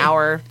hour, an Right.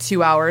 hour,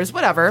 2 hours,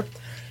 whatever.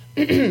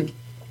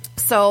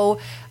 So,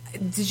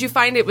 did you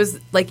find it was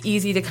like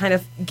easy to kind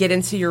of get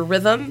into your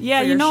rhythm? Yeah,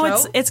 for you your know,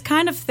 show? it's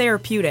kind of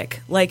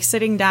therapeutic, like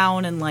sitting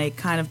down and like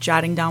kind of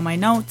jotting down my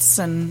notes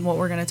and what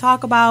we're going to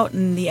talk about,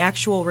 and the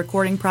actual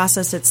recording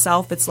process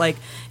itself. It's like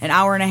an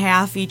hour and a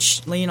half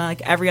each. You know,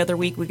 like every other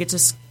week, we get to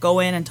just go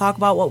in and talk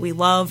about what we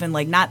love and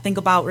like not think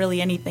about really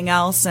anything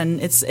else,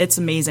 and it's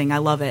amazing. I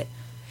love it.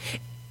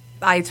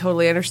 I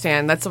totally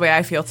understand. That's the way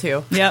I feel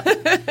too. Yep.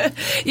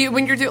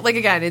 When you're doing like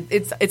again,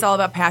 it's all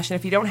about passion.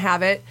 If you don't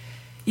have it,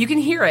 you can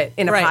hear it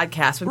in a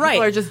podcast when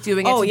people are just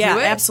doing it. Oh to yeah,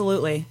 do it.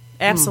 absolutely.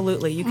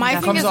 You can My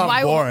have- thing comes is off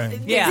why.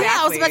 boring. Yeah.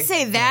 I was about to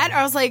say that.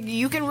 I was like,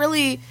 you can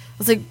really. I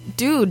was like,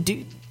 dude, do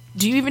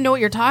you even know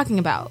what you're talking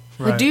about?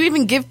 Like, Right. do you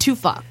even give two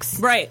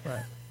fucks? right.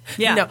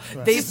 Yeah. No,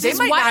 they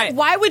might why, not.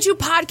 why would you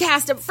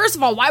podcast? First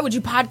of all, why would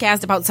you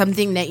podcast about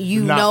something that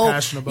you Not know?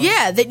 passionate about.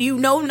 Yeah, that you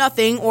know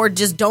nothing or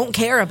just don't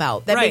care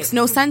about. That Right. makes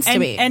no sense to and,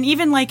 me. And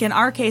even like in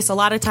our case, a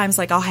lot of times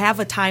like I'll have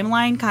a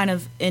timeline kind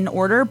of in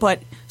order,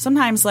 but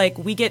sometimes like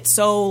we get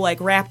so like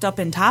wrapped up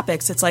in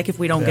topics. It's like if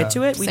we don't Yeah. get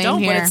to it, we Same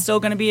don't. But here. it's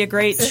still going to be a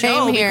great Same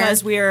show here.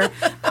 because we're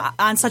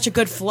on such a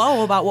good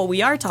flow about what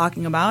we are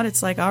talking about.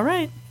 It's like, all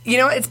right. You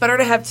know, it's better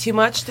to have too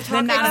much to talk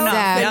Then not about enough.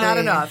 than Exactly. not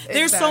enough.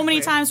 There's so many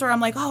Exactly. times where I'm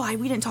like, oh,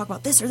 we didn't talk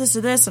about this or this or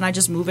this, and I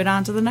just move it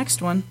on to the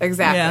next one.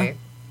 Exactly. Yeah.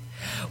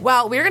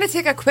 Well, we're going to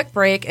take a quick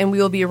break and we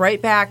will be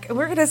right back. And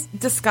we're going to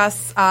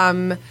discuss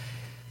some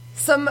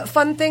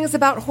fun things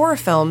about horror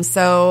films.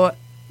 So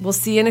we'll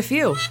see you in a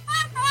few.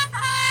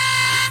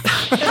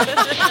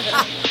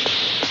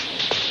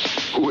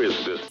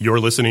 You're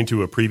listening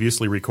to a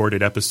previously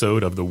recorded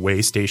episode of the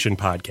Way Station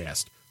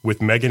podcast with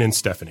Megan and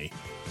Stephanie.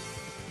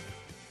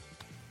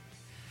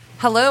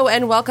 Hello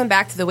and welcome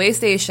back to the Way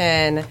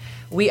Station.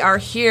 We are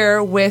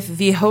here with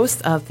the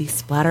host of the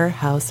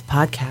Splatterhouse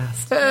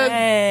podcast,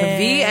 Hey.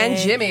 V and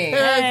Jimmy.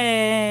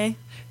 Hey.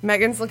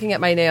 Megan's looking at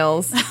my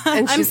nails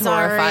and I'm she's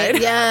sorry.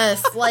 horrified.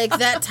 Yes, like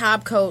that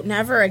top coat.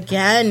 Never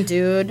again,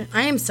 dude.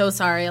 I am so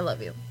sorry. I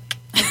love you.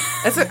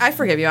 I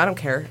forgive you. I don't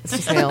care. It's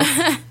just nails.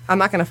 I'm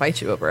not going to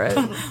fight you over it.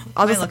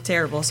 I'll They just look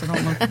terrible, so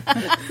don't look.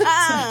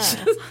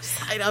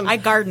 I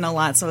garden a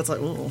lot, so it's like,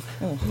 ooh.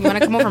 You want to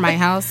come over my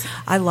house?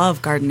 I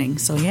love gardening,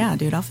 so yeah,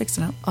 dude, I'll fix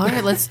it up. All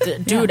right, let's.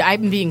 Dude,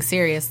 I'm being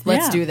serious.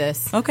 Let's Yeah. do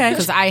this. Okay.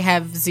 Because I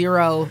have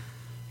zero.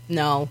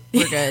 No,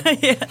 we're good.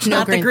 No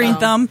Not the green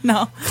thumb.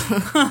 No.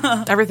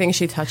 everything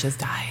she touches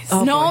dies.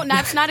 No,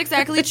 that's not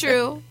exactly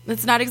true.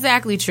 That's not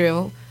exactly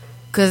true.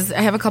 Because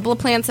I have a couple of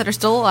plants that are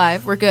still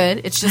alive. We're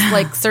good. It's just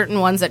like certain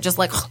ones that just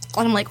like,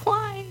 and I'm like,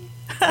 why?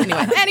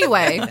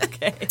 Anyway,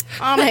 Okay.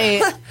 on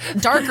a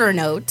darker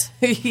note,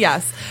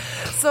 Yes.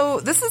 So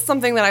this is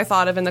something that I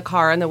thought of in the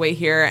car on the way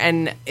here,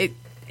 and it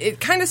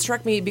kind of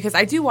struck me because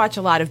I do watch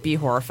a lot of B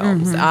horror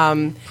films,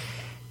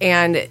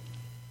 and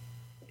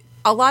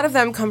a lot of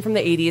them come from the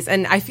 80s,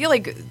 and I feel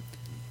like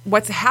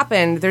what's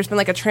happened, there's been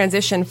like a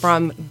transition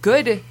from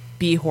good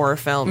B horror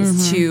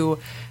films to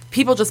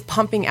people just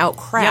pumping out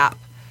crap.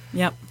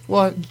 Yep.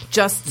 Well,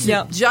 just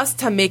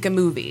to make a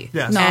movie.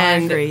 Yes. No, I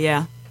And agree.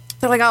 Yeah.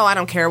 they're like, oh, I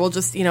don't care. We'll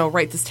just,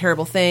 write this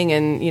terrible thing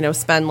and,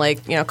 spend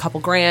like, a couple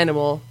grand and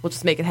we'll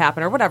just make it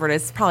happen or whatever it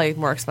is. It's probably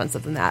more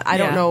expensive than that. I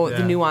don't Yeah. know Yeah.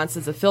 the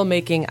nuances of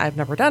filmmaking. I've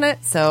never done it.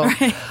 So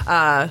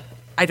I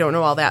don't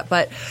know all that.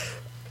 But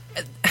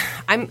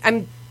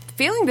I'm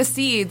failing to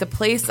see the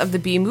place of the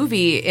B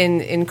movie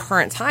in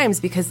current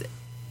times because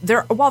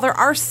while there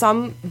are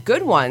some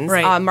good ones,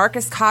 Right.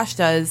 Marcus Kosh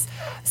does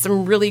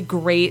some really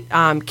great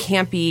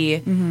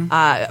campy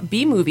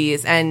B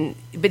movies,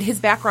 but his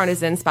background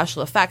is in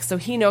special effects, so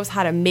he knows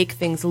how to make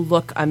things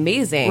look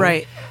amazing.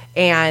 Right.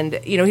 And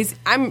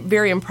I'm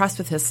very impressed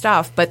with his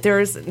stuff, but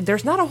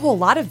there's not a whole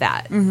lot of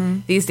that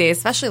these days,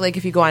 especially like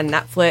if you go on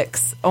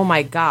Netflix. Oh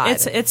my God,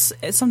 It's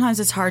sometimes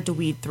it's hard to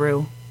weed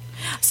through.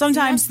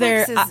 Sometimes Netflix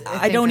they're. is,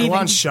 I don't Go even.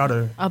 on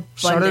Shudder.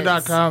 Abundance.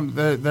 Shudder.com,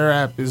 their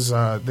app is,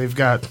 they've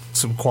got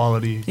some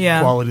quality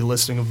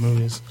listing of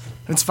movies.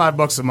 And it's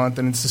 $5 a month,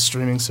 and it's a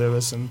streaming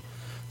service, and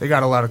they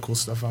got a lot of cool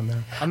stuff on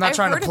there. I'm not I've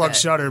trying heard to of plug it.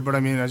 Shudder, but I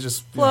mean, I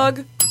just...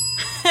 plug.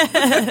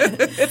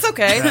 It's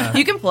okay.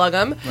 You can plug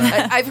them.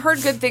 I've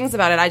heard good things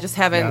about it. I just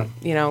haven't,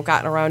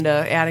 gotten around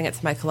to adding it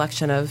to my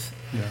collection of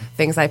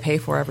things I pay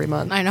for every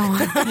month. I know.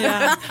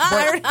 Yeah.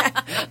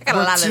 I got a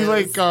lot of to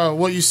those. like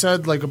what you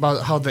said, like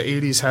about how the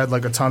 '80s had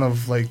like a ton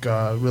of like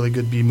really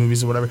good B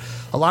movies or whatever.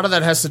 A lot of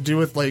that has to do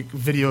with like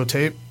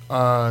videotape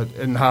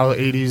and how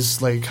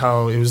 '80s, like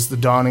how it was the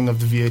dawning of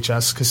the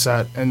VHS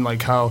cassette, and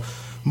like how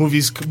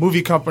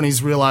movie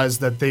companies realized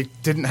that they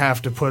didn't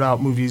have to put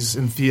out movies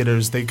in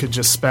theaters. They could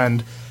just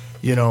spend,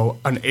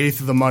 an eighth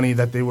of the money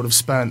that they would have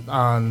spent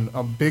on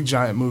a big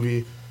giant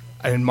movie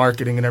and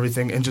marketing and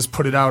everything, and just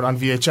put it out on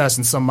VHS,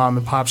 and some mom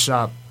and pop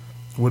shop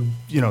would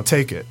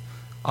take it.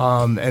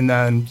 And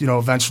then,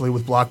 eventually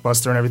with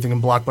Blockbuster and everything,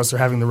 and Blockbuster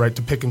having the right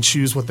to pick and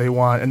choose what they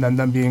want, and then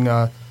them being,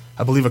 I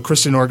believe, a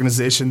Christian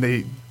organization,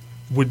 they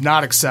would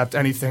not accept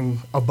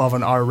anything above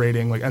an R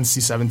rating, like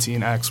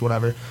NC-17, X,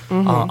 whatever,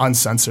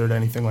 uncensored,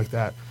 anything like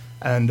that.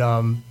 And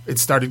it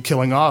started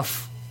killing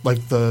off,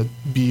 like, the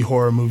B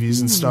horror movies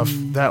and stuff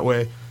that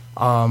way,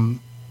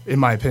 in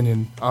my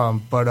opinion.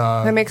 But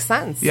That makes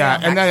sense. yeah,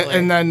 and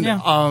actually. then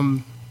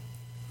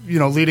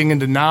Yeah. leading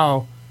into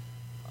now,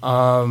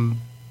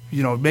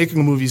 making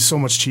a movie is so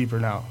much cheaper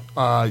now.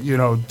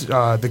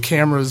 The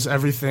cameras,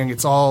 everything,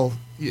 it's all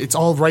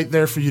right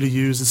there for you to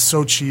use. It's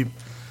so cheap,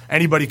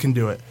 anybody can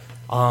do it.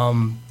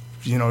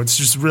 It's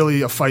just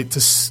really a fight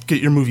to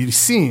get your movie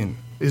seen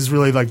is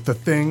really like the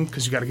thing,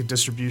 because you got to get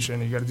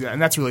distribution, and you got to do that,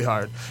 and that's really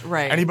hard.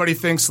 Right. Anybody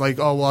thinks like,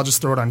 oh well, I'll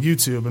just throw it on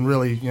YouTube, and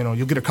really,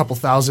 you'll get a couple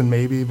thousand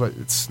maybe, but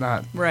it's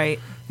not. Right.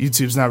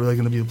 YouTube's not really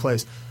going to be the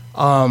place.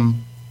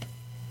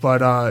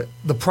 But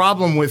the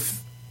problem with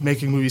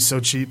making movies so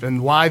cheap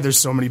and why there's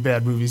so many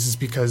bad movies is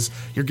because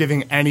you're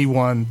giving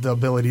anyone the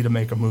ability to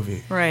make a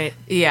movie. Right.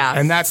 Yeah.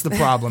 And that's the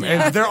problem.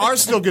 And there are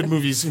still good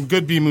movies and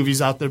good B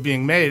movies out there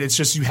being made. It's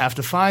just you have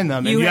to find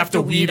them, and you have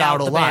to weed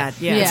out a the lot. bad.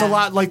 Yeah. It's a Yeah.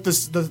 lot like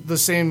this, the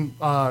same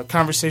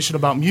conversation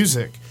about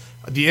music.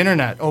 The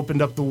internet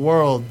opened up the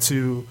world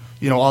to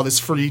all this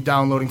free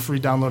downloading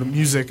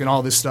music and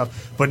all this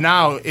stuff. But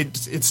now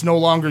it's no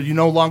longer, you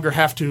no longer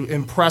have to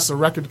impress a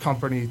record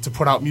company to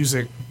put out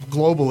music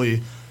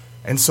globally.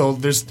 And so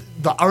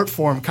the art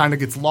form kind of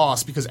gets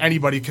lost because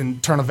anybody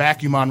can turn a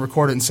vacuum on,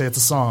 record it, and say it's a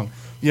song.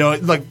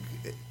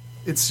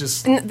 It's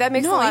just... And that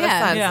makes a lot of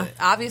sense. Yeah.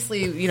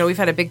 Obviously, we've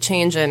had a big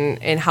change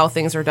in how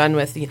things are done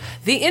with the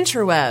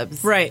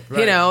interwebs. Right.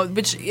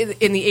 Which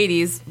in the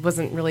 80s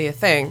wasn't really a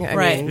thing. I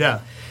Right. mean, Yeah.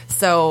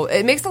 So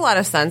it makes a lot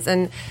of sense.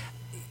 And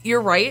you're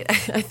right.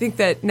 I think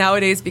that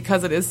nowadays,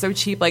 because it is so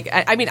cheap, like,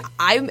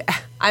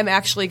 I'm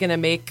actually going to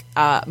make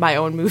my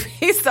own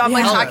movie. So I'm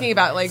talking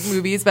about like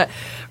movies, but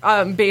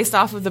based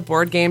off of the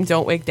board game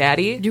Don't Wake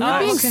Daddy. You were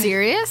being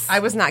serious? I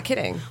was not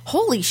kidding.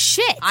 Holy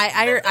shit.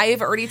 I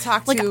have already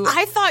talked like, to...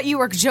 I thought you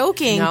were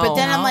joking, No. but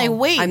then I'm like,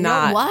 wait, I'm no,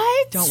 not.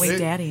 what? Don't wake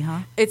daddy, huh?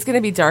 It's going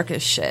to be dark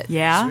as shit.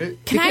 Yeah.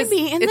 Can I Because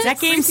be in it's this? That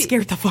game creepy.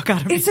 scared the fuck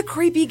out of me. It's a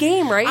creepy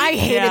game, right? I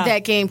hated Yeah.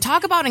 that game.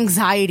 Talk about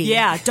anxiety.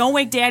 Yeah, Don't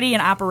Wake Daddy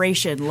and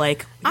Operation,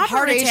 like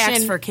heart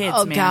attacks for kids,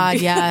 Oh, man. God,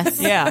 yes.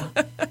 Yeah.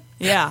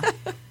 Yeah.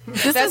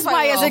 This That's is why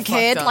why, we're as all a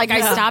kid, fucked up. like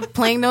I stopped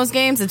playing those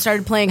games and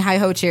started playing Hi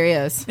Ho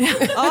Cheerios.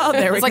 Oh,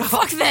 there I we was go. like,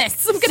 "Fuck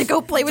this! I'm gonna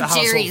go play with A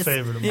household Cherries."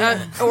 favorite of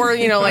mine. Or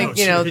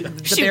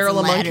the Shoot barrel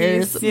of some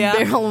monkeys. ladders, Yeah.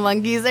 barrel of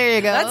monkeys. There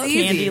you go. That's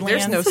easy. Candyland.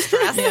 There's no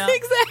stress. Yeah.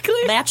 exactly.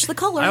 Match the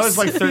colors. I always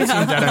like 13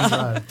 Dead End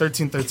Drive.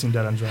 13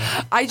 Dead End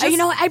Drive. I just,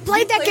 I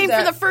played that game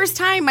for the first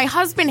time. My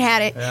husband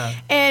had it, Yeah.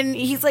 and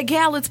he's like,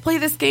 "Yeah, let's play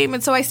this game."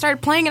 And so I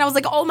started playing, and I was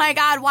like, "Oh my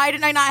god, why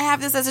didn't I not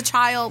have this as a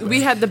child?"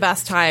 We had the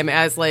best time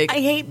as like I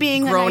hate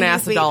being a grown ass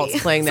naive baby.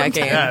 adults playing that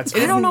game. Yeah, it's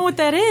I don't know what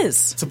that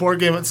is. It's a board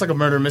game. It's like a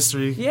murder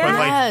mystery. Yes, But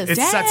like it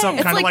sets up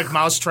dang. kind of It's like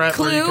Mousetrap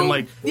where you can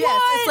like.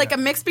 Yes, it's like a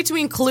mix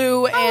between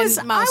Clue and I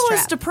was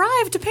Mousetrap.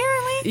 deprived,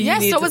 apparently. You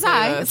Yes, need so to was play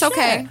I. this. It's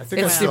okay. I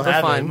think I It's still super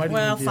have fun. it. It might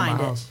Well, even be in find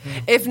my it. house.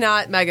 If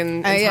not,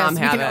 Megan and Yes, Tom you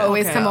have can it.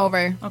 always Okay. come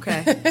over.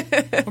 Okay.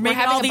 We're We're making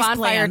all having a these bonfire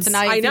plans.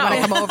 tonight. I if you know. want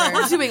to come over.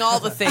 We're doing all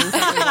the things.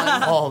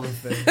 everyone. All the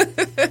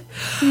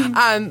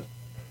things.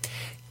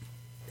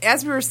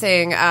 As we were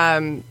saying,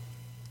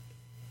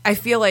 I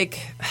feel like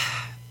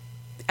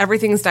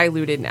everything's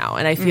diluted now,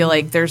 and I feel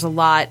like there's a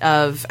lot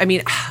of. I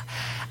mean,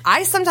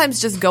 I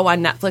sometimes just go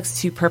on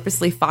Netflix to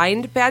purposely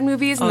find bad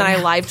movies, and then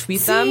I live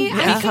tweet them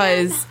I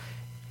because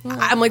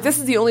I'm like, this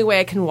is the only way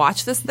I can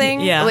watch this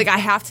thing. Yeah. Like, I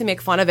have to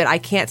make fun of it. I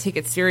can't take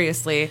it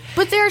seriously.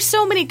 But there are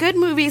so many good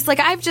movies. Like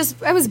I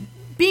was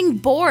being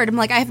bored. I'm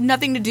like, I have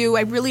nothing to do.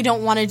 I really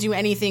don't want to do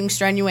anything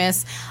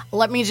strenuous.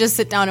 Let me just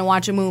sit down and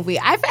watch a movie.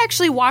 I've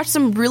actually watched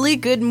some really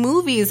good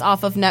movies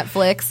off of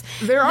Netflix.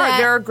 There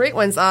are great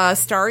ones.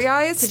 Starry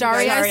Eyes.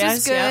 Starry Eyes is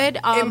Eyes, yeah.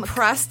 good.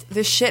 Impressed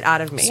the shit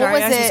out of me. Starry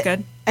what was Eyes it? is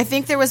good. I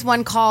think there was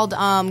one called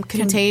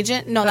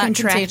Contagion. No, not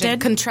Contracted? Contagion.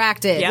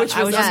 Contracted. Yeah, Which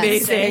I was just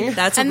amazing. saying,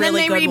 that's a and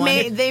really then they good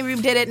one. they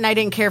redid it, and I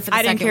didn't care for the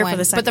I second didn't care one. for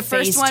the second. But the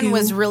first Phase one two.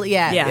 was really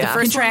The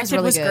first Contracted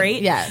one was really good.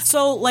 great. Yes.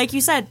 So, like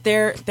you said,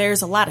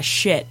 there's a lot of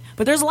shit,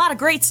 but there's a lot of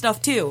great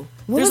stuff too.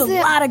 What There's a was it?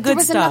 lot of good There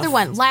was stuff. another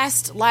one.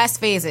 Last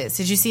Phases.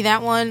 Did you see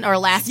that one or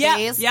Last Yep,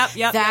 Phase? yep,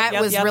 That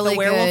yep, was yep, really the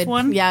werewolf good.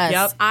 one? Yes,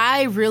 Yep.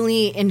 I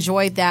really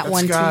enjoyed that It's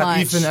one too got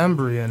much. Ethan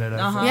Embry in it.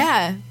 I think.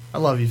 Yeah. I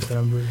love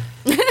Ethan Embry.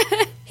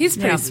 He's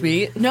pretty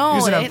sweet. No,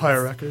 He's an it's-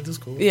 Empire Records. It's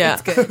cool. Yeah.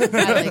 It's good.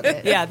 I like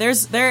it. Yeah,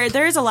 there's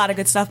a lot of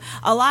good stuff.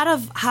 A lot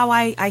of how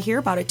I hear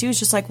about it too is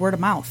just like word of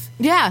mouth.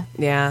 Yeah.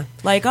 Yeah.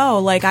 Like, oh,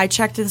 like I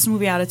checked this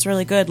movie out, it's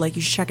really good. Like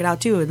you should check it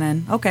out too. And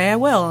then okay, I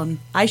will, and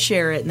I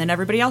share it, and then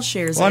everybody else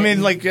shares Well, it. I mean,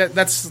 and- like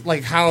that's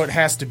like how it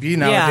has to be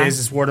nowadays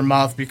is word of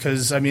mouth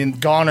because I mean,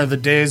 gone are the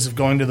days of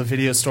going to the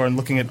video store and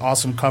looking at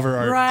awesome cover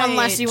art. right.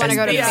 Unless you wanna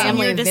go to Basing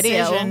Family your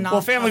Video. decision Well,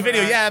 off family of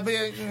video, it. yeah, but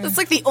It's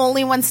like the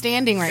only one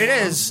standing right it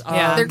now. is.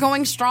 Yeah. They're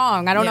going strong.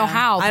 I don't know Yeah.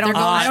 how. I don't They're know.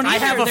 going I don't I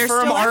either. have a They're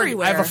firm still I have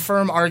everywhere. a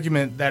firm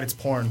argument that it's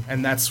porn,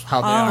 and that's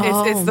how they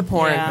are. It's the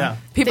porn. Yeah. Yeah.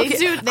 People They can-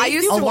 do- they I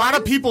used do A to lot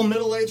of people,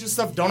 middle aged and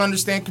stuff, don't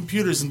understand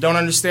computers and don't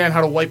understand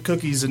how to wipe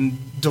cookies and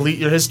delete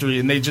your history,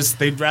 and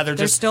they'd rather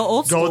They're just still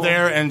old go school.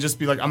 there and just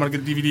be like, I'm gonna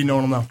get a DVD, no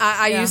one will know.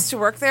 I Yeah. used to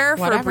work there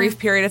for a Whatever. brief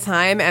period of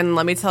time, and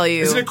let me tell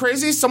you, Isn't it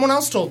crazy? Someone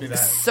else told me that.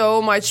 so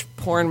much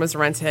porn was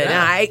rented,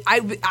 Yeah.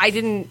 and I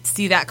didn't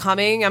see that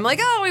coming. I'm like,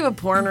 oh, we have a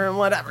porn room,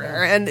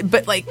 whatever.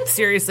 But like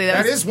seriously,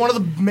 That was is one of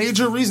the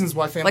major reasons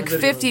why family like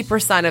Video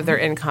 50% of their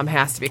income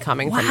has to be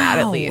coming from that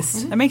at Wow.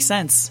 least. That makes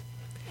sense.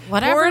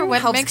 Whatever. Porn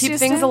what helps makes keep you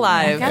things stay.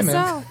 alive. I Hey, guess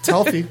man, so. it's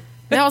healthy.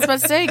 No, I was about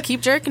to say, keep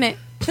jerking it.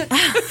 Do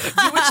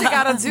what you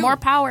gotta do. More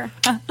power.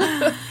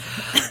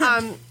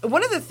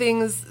 One of the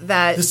things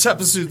that This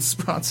episode is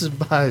sponsored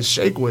by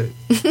Shake Weight.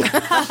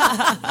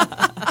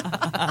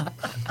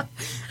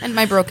 And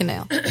my broken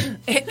nail.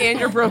 and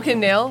your broken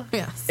nail,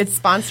 Yes. it's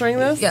sponsoring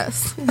this.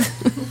 Yes.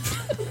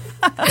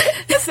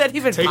 Is that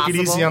even Take possible?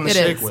 it easy on the It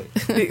Shake is.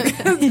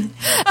 Weight.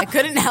 I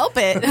couldn't help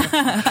it.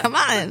 Come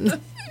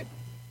on.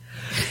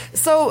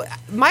 So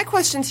my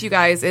question to you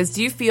guys is: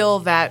 do you feel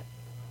that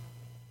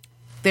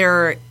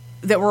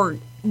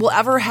we'll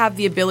ever have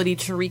the ability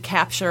to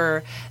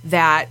recapture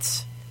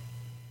that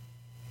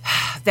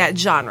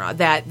genre,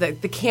 that the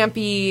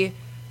campy,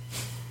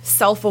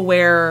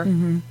 self-aware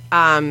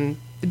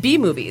B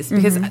movies?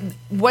 Because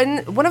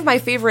one of my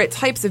favorite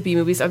types of B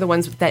movies are the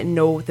ones that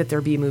know that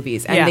they're B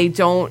movies and Yeah. they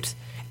don't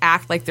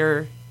act like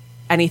they're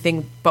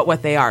anything but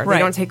what they are. They Right.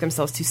 don't take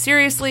themselves too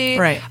seriously.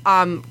 Right.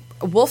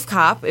 Wolf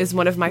Cop is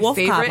one of my Wolf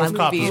Cop, favorite Wolf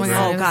Cop movies. is great.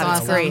 Oh, God, It was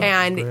it's great.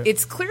 And Great.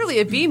 it's clearly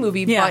a B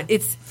movie, Yeah. but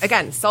it's,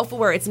 again,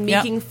 self-aware. It's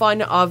making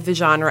fun of the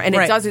genre, and it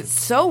Right. does it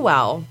so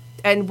well.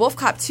 And Wolf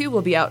Cop 2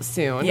 will be out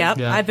soon. Yep.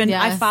 Yeah. I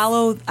Yes.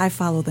 follow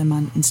them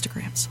on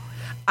Instagram. So.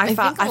 I think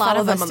a lot follow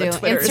of them us on the do.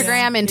 Twitters.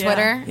 Instagram and Yeah.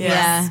 Twitter. Yes.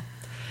 Yeah.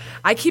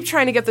 I keep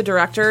trying to get the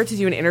director to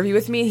do an interview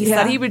with me. He Yeah.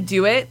 said he would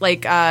do it.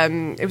 Like,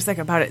 it was like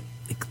about it.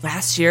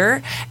 Last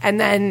year, and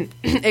then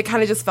it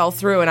kind of just fell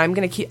through. And I'm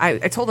gonna keep. I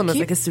told him I was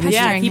like, as soon as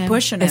Yeah, you, keep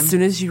pushing him. as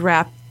soon as you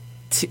wrap,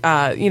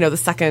 the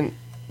second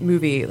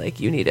movie, like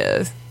you need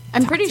to.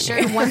 I'm pretty sure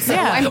once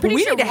I'm pretty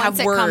we sure need to have once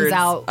it words comes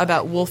out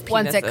about wolf.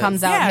 once it penises.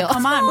 comes out Yeah, he'll-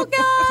 come on. Oh,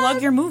 God.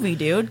 Plug your movie,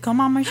 dude. Come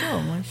on my show.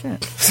 Like,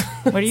 shit.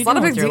 What are you not a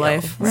doing big with your deal.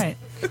 life? Right.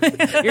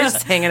 You're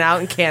just hanging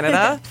out in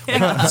Canada. We're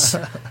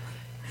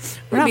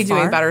We'd not be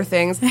doing far. better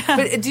things.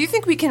 But do you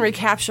think we can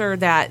recapture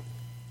that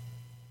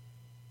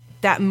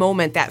that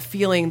moment, that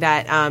feeling,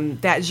 that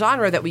that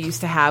genre that we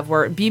used to have,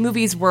 where B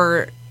movies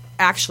were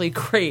actually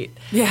great.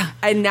 Yeah.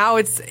 And now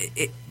it's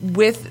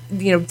with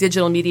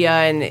digital media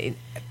and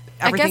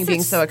everything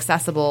being so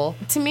accessible.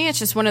 To me, it's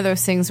just one of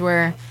those things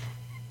where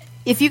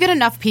if you get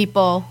enough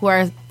people who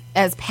are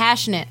as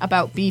passionate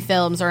about B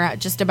films or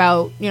just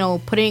about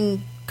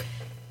putting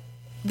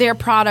their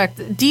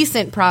product,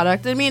 decent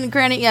product. I mean,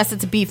 granted, yes,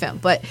 it's a B film,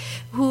 but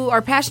who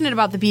are passionate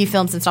about the B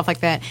films and stuff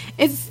like that.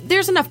 If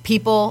there's enough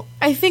people,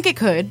 I think it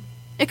could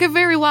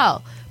very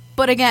well.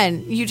 But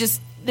again,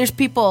 there's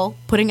people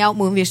putting out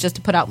movies just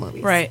to put out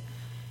movies. Right.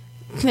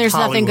 There's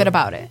nothing good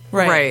about it.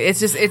 Right. It's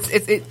just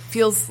it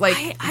feels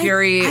like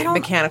very I don't-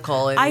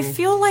 mechanical. And I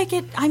feel like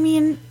it. I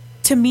mean,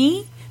 to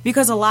me,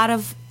 because a lot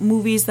of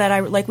movies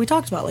that we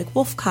talked about, like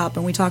Wolf Cop,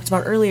 and we talked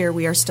about earlier,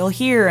 We Are Still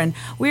Here, and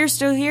We Are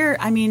Still Here.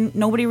 I mean,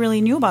 nobody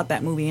really knew about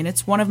that movie, and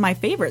it's one of my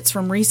favorites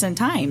from recent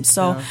times.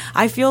 So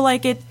I feel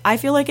like it. I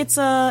feel like it's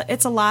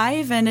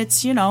alive, and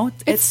it's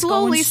It's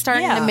slowly going,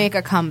 starting to make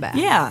a comeback.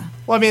 Yeah.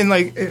 Well, I mean,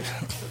 like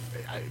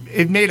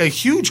it made a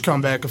huge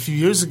comeback a few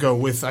years ago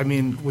with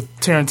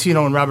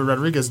Tarantino and Robert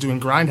Rodriguez doing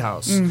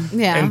Grindhouse,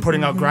 Yeah. and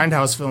putting out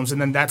Grindhouse films,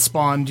 and then that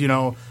spawned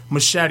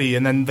Machete,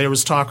 and then there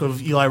was talk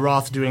of Eli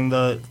Roth doing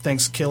the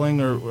Thanksgiving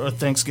or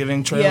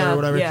Thanksgiving trailer or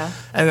whatever,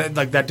 and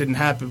then, that didn't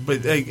happen.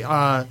 But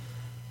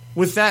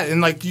with that,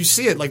 and you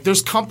see it,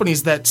 there's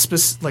companies that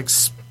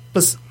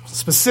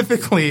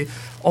specifically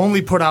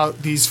only put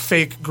out these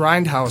fake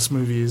Grindhouse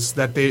movies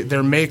that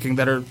they're making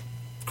that are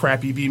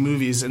crappy B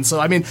movies. And so,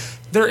 I mean,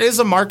 there is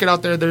a market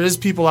out there. There is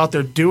people out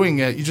there doing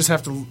it. You just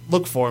have to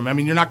look for them. I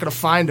mean, you're not going to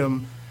find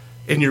them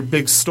in your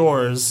big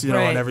stores,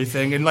 Right. and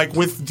everything. And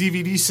with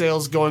DVD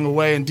sales going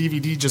away and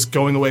DVD just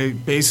going away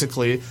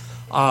basically,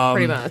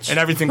 Pretty much. and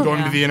everything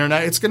going to the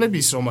internet, it's going to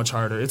be so much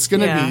harder. It's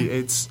going to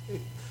be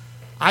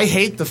I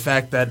hate the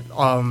fact that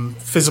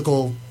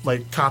physical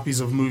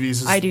copies of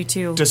movies is I do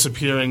too.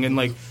 disappearing, and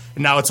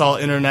now it's all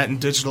internet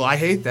and digital. I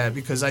hate that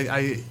because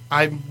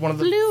I'm one of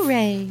the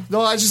Blu-ray.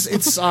 No,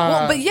 it's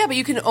but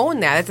you can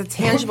own that. It's a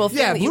tangible thing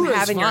that you Blu-ray's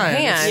have in your fine.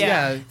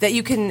 hand that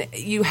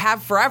you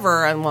have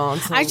forever. And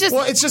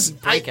until it's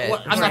just break it.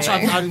 I'm not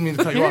trying. I didn't mean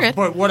to cut you off,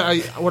 but what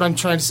I'm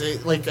trying to say,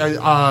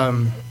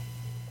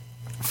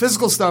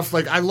 physical stuff.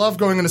 I love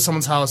going into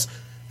someone's house.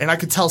 And I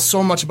could tell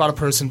so much about a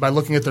person by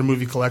looking at their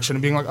movie collection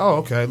and being like, oh,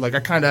 okay. I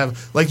kind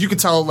of have, you could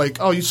tell,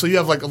 so you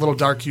have, a little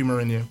dark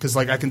humor in you. Because,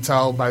 I can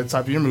tell by the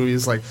type of your movie,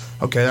 it's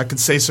okay, I could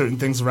say certain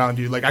things around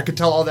you. I could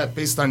tell all that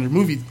based on your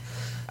movie.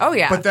 Oh,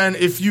 yeah. But then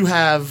if you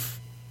have,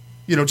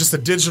 just a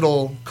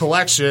digital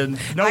collection,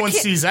 no one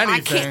sees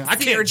anything. I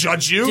can't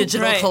judge you.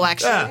 Digital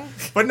collection. Yeah.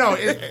 But no,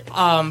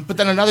 but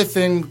then another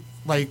thing,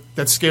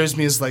 that scares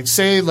me is,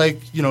 say,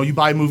 you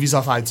buy movies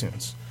off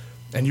iTunes.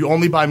 And you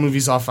only buy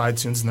movies off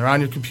iTunes, and they're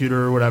on your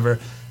computer or whatever.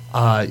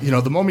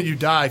 The moment you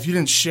die, if you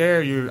didn't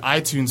share your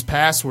iTunes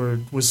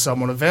password with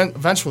someone,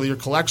 eventually your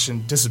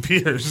collection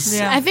disappears.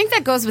 Yeah. I think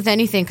that goes with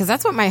anything because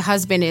that's what my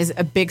husband is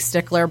a big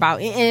stickler about.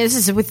 And this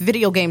is with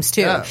video games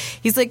too. Yeah.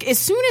 He's like, as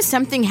soon as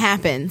something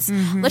happens,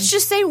 let's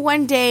just say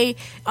one day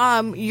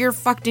you're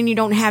fucked and you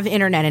don't have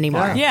internet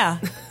anymore. Yeah.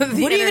 What are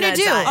you going to internet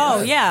do? dies.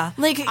 Oh, yeah.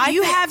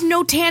 You have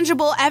no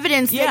tangible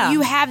evidence Yeah. that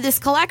you have this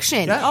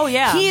collection. Yeah. Oh,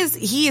 yeah.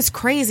 He is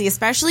crazy,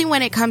 especially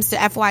when it comes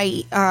to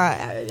FYE.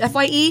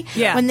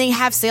 Yeah. When they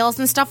have sales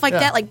and stuff like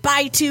that,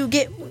 buy two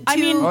get two. I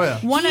mean, Oh, yeah.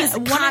 He's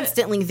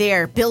constantly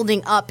there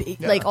building up.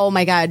 Oh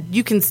my god,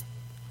 you can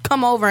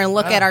come over and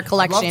look at our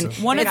collection.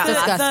 to. One of It's the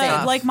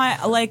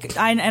disgusting.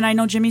 I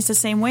know Jimmy's the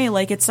same way.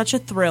 It's such a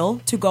thrill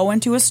to go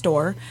into a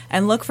store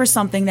and look for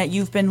something that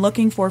you've been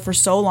looking for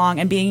so long,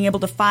 and being able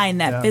to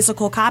find that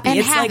physical copy. And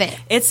it's have it.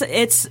 It's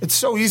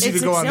so easy to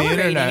go on the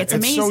exhilarating. internet. It's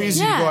amazing. so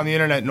easy to go on the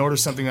internet and order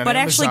something on But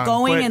Amazon. actually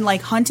going and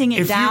hunting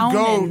it if down. you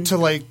go and,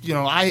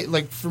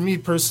 to for me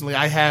personally,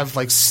 I have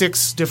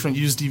 6 different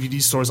used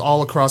DVD stores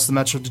all across the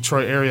Metro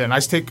Detroit area, and I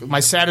take my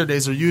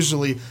Saturdays are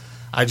usually.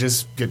 I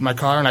just get in my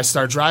car and I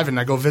start driving and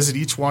I go visit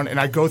each one and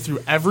I go through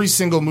every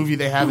single movie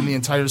they have in the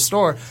entire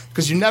store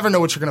because you never know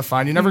what you're going to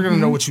find. You're never going to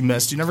know what you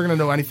missed. You're never going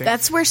to know anything.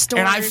 That's where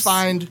stores. And I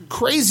find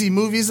crazy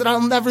movies that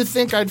I'll never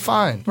think I'd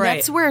find. Right.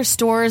 That's where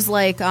stores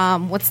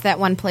what's that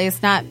one place?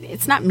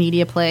 It's not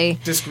Media Play.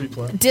 Disc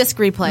replay. Disc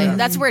Replay.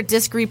 That's where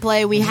Disc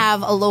Replay. We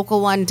have a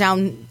local one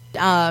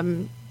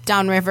downriver.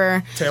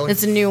 Taylor.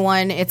 It's a new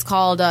one. It's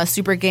called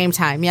Super Game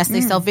Time. Yes,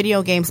 they sell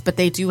video games, but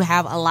they do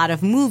have a lot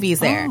of movies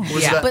there.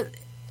 Where's that? But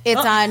it's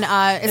on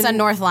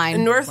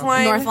Northline.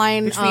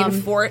 Northline between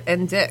Fort. Fort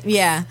and Dick.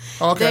 Yeah.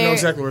 Oh, okay, I know They're-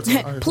 exactly where it's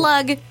at. Okay, cool.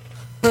 Plug.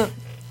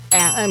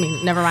 I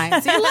mean, never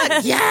mind. See, look,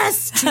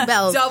 yes, 2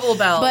 bells, Double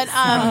bells.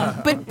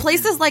 But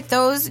places like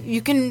those,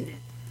 you can.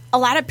 A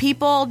lot of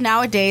people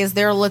nowadays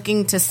they're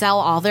looking to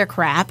sell all their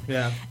crap,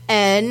 Yeah.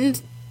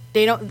 and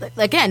they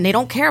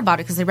don't care about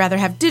it because they rather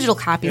have digital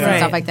copies and Right.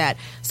 stuff like that.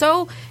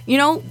 So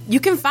you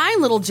can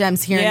find little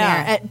gems here Yeah,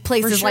 and there at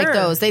places for like sure.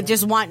 those. They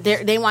just want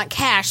they want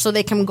cash so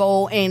they can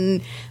go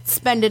and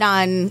spend it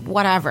on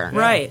whatever.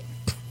 Right.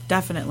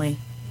 Definitely.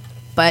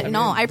 But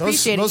no, I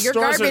appreciate those it. Your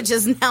stores garbage are-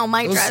 is now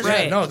my treasure.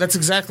 Yeah, no, that's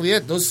exactly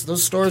it.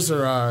 Those stores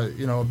are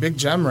a big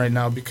gem right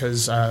now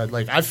because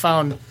like I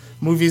found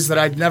movies that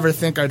I'd never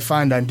think I'd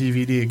find on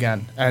DVD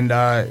again, and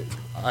I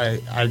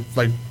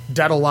like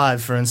Dead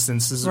Alive, for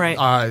instance, is Right.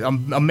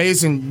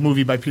 Amazing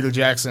movie by Peter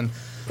Jackson.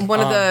 One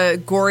of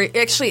the gory.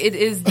 Actually, it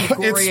is the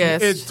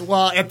goriest.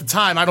 Well, at the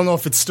time, I don't know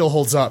if it still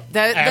holds up.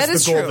 That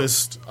is the true.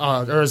 goldest,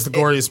 or as the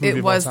goriest movie. It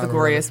of all was the time,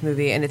 goriest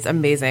movie, and it's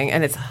amazing,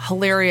 and it's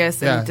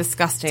hilarious Yeah. and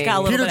disgusting. It's got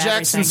a little Peter bit of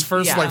Jackson's everything.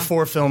 first Yeah. like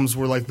 4 films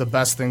were like the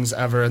best things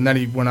ever, and then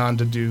he went on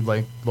to do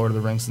like Lord of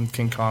the Rings and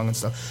King Kong and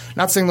stuff.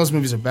 Not saying those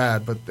movies are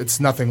bad, but it's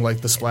nothing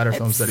like the splatter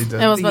films that he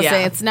did. I was about to Yeah.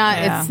 say it's not.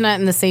 Yeah. It's not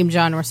in the same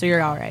genre, so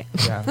you're all right.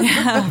 Yeah.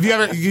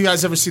 Have you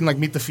guys ever seen like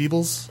Meet the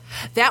Feebles?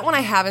 That one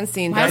I haven't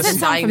seen. Why But does I've it been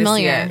sound dying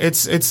familiar? to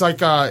see It's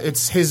like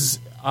it's his.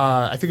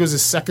 I think it was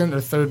his second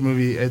or third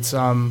movie. It's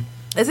it.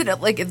 Is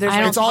it like there's? I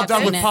don't it's all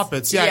done with it.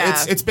 puppets. Yeah,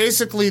 Yeah. it's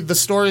basically the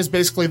story is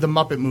basically the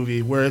Muppet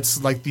movie where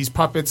it's like these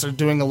puppets are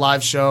doing a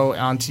live show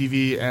on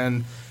TV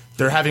and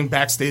they're having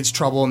backstage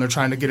trouble and they're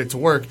trying to get it to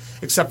work.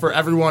 Except for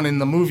everyone in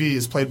the movie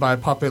is played by a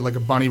puppet, like a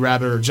bunny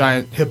rabbit or a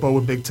giant hippo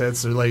with big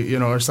tits, or like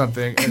or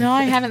something. And, No,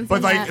 I haven't. but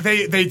seen like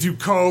that. they do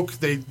coke.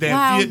 They Wow.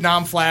 have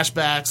Vietnam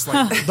flashbacks.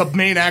 Like the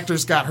main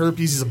actor's got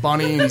herpes. He's a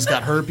bunny and he's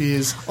got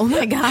herpes. Oh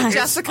my god!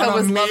 Jessica An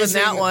was loving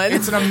amazing- that one.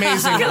 It's an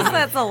amazing movie.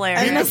 That's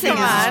hilarious. And the thing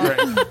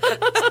It's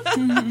great.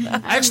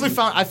 I actually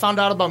found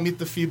out about Meet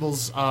the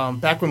Feebles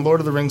back when Lord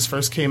of the Rings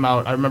first came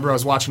out. I remember I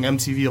was watching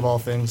MTV of all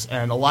things,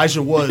 and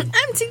Elijah Wood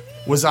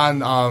was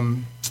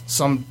on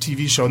some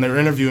TV show, and they were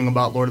interviewing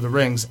about Lord of the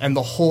Rings. And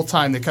the whole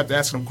time they kept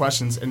asking him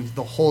questions, and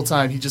the whole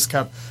time he just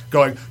kept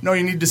going, "No,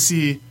 you need to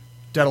see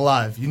Dead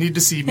Alive. You need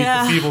to see Meet the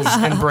Feebles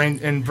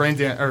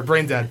and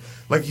Brain Dead."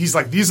 Like he's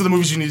like, "These are the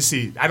movies you need to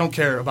see. I don't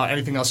care about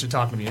anything else you're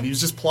talking to me." And he was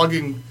just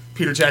plugging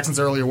Peter Jackson's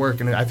earlier work,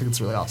 and I think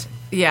it's really awesome.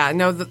 Yeah,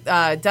 no,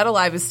 Dead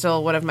Alive is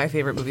still one of my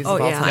favorite movies of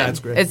all yeah. time. Yeah, it's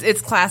great.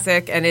 It's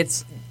classic, and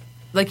it's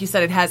like you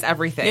said, it has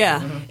everything.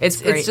 Yeah.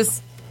 It's great.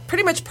 just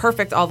pretty much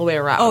perfect all the way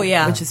around. Oh,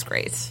 yeah. which is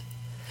great.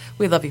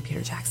 We love you,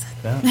 Peter Jackson.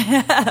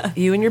 Yeah.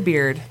 You and your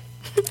beard.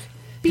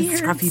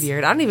 His scruffy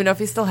beard. I don't even know if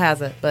he still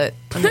has it, but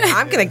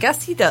I'm gonna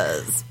guess he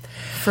does.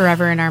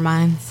 Forever in our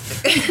minds.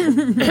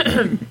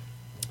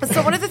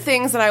 So one of the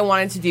things that I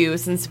wanted to do,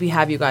 since we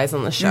have you guys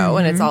on the show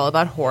and it's all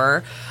about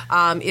horror,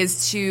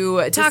 is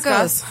to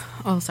discuss.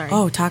 Oh, sorry.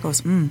 Oh,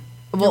 tacos. Mm.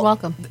 You're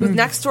welcome.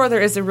 Next door,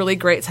 there is a really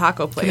great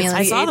taco place. Camila. We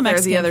I saw ate the there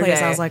Mexican other place.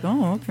 day. I was like,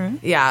 oh, okay.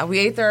 Yeah, we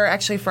ate there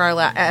actually for our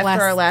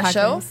after our last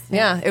show. podcast,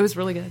 Yeah, it was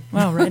really good.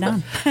 Well, right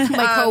on.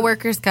 My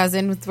coworker's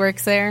cousin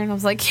works there, and I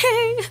was like,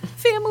 "Hey,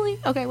 family.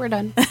 Okay, we're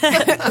done."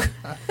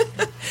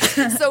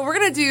 So we're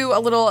gonna do a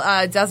little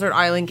desert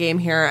island game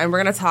here, and we're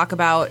gonna talk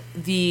about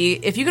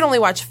if you could only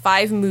watch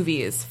 5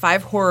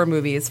 horror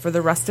movies for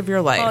the rest of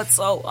your life. Oh, it's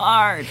so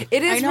hard.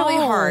 It is I really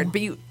know. hard,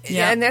 but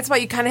Yeah. and that's why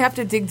you kind of have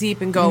to dig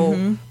deep and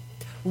go,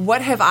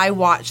 what have I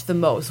watched the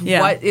most?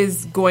 Yeah. What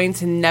is going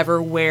to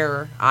never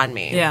wear on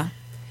me? Yeah.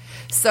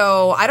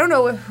 So I don't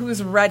know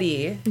who's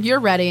ready. You're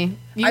ready.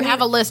 You I mean,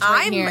 have a list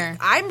right I'm, here.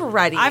 I'm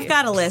ready. I've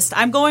got a list.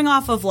 I'm going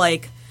off of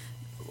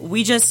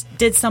we just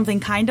did something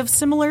kind of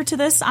similar to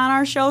this on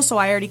our show, so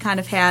I already kind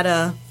of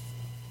had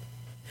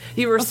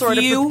You were sort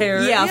of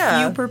prepared. Yeah,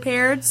 a few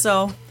prepared.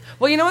 So,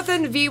 Well, you know what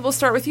then, V, we'll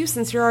start with you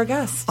since you're our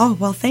guest. oh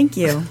well, thank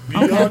you. Be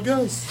how it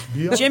goes.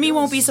 Be how it Jimmy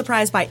won't goes. be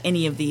surprised by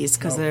any of these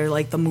because they're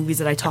like the movies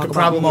that I talk I could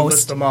about probably list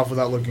most. them off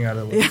without looking at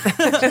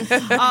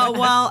it.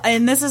 Well,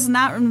 and this is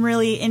not in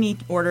really any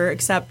order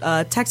except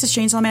Texas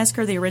Chainsaw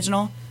Massacre, the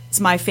original.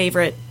 It's my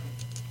favorite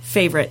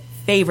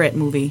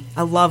movie.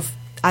 I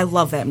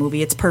love that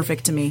movie. It's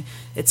perfect to me.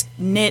 It's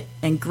knit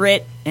and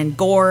grit and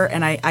gore,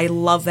 and I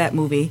love that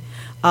movie.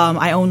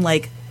 I own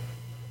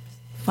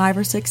 5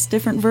 or 6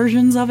 different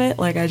versions of it.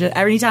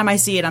 Every time I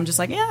see it, I'm just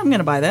like, yeah, I'm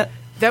gonna buy that.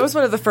 That was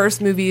one of the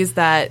first movies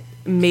that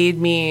made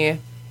me,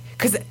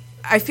 because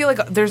I feel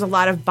like there's a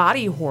lot of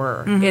body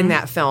horror in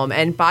that film,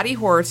 and body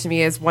horror to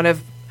me is one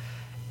of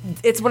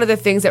the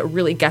things that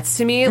really gets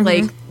to me,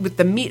 like with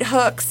the meat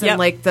hooks and Yep.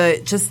 like the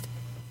just.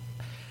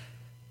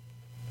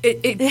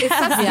 It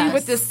sets me Yes.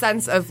 with this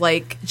sense of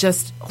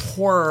just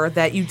horror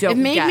that you don't. It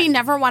made get. me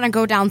never want to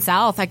go down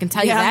south. I can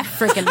tell Yeah. you that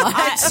freaking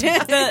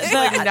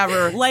much.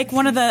 never. Like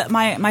one of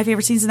my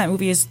favorite scenes in that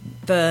movie is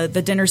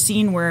the dinner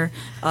scene where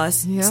Yeah.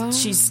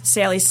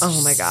 Sally's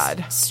Oh my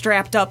God.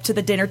 strapped up to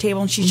the dinner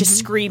table and she's just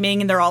screaming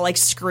and they're all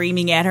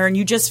screaming at her and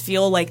you just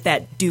feel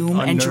that doom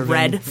and Unnerving,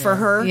 dread for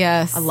her.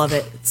 Yes. I love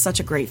it. It's such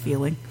a great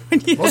feeling.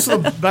 Most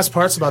of the best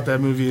parts about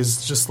that movie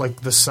is just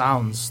the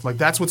sounds.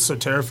 That's what's so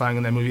terrifying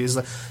in that movie is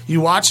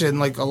you watch it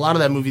and a lot of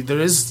that movie there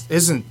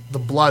isn't the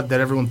blood that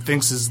everyone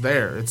thinks is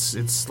there. It's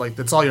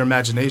that's all your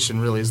imagination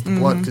really is the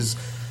blood because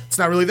it's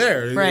not really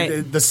there.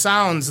 Right. The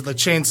sounds, the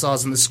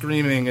chainsaws and the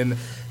screaming and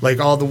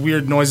all the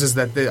weird noises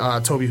that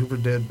Tobe Hooper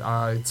did.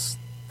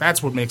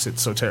 That's what makes it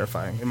so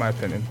terrifying in my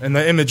opinion, and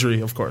the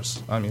imagery, of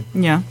course. I mean,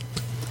 Yeah.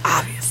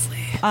 Obviously.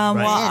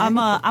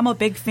 Well, I'm a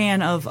big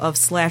fan of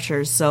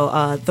slashers.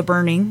 So The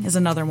Burning is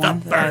another one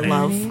that I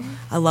love.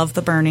 I love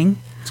The Burning.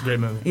 it's a great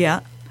movie.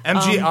 Yeah.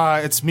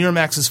 It's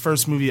Miramax's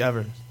first movie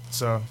ever.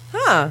 So,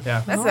 Huh.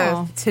 Yeah. That's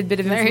Oh. a tidbit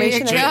of There you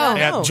information. I go. did not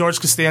yeah, know. George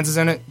Costanza's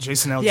in it.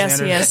 Jason Yes,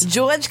 Alexander. he is.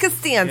 George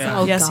Costanza. Yeah.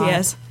 Oh, Yes, he God.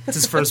 is. It's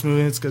his first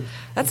movie. It's good.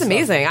 That's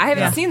amazing. I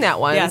haven't Yeah. seen that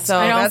one. Yes. So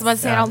I know, I was that's- about to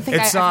say, I don't think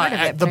It's I've heard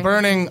of it. The but-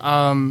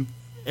 Burning.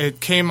 It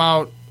came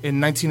out in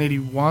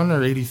 1981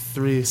 or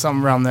 83,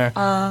 something around there.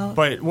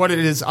 But what it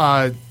is,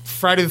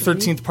 Friday the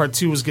 13th Part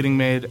 2 was getting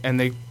made, and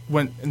they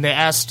went and they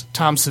asked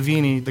Tom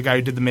Savini, the guy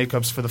who did the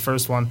makeups for the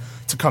first one,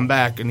 to come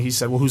back, and he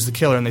said, "Well, who's the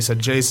killer?" And they said,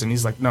 "Jason."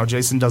 He's like, "No,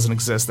 Jason doesn't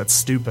exist. That's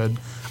stupid.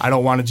 I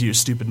don't want to do your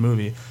stupid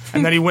movie."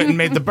 And then he went and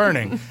made The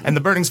Burning, and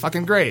The Burning's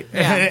fucking great.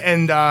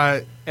 and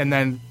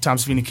then Tom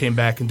Savini came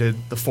back and did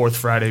the fourth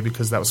Friday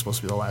because that was supposed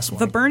to be the last one.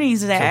 The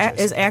Bernie's Jason,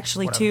 is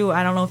actually whatever. too.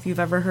 I don't know if you've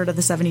ever heard of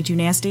the 72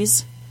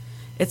 Nasties.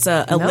 It's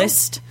a No.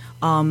 list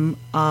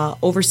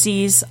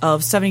overseas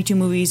of 72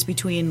 movies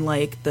between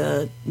like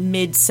the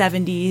mid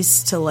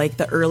 70s to like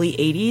the early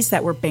 80s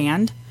that were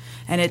banned.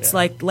 And it's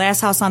like Last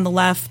House on the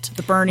Left,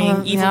 The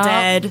Burning, Evil yeah.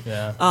 Dead,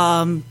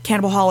 Yeah.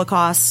 Cannibal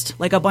Holocaust,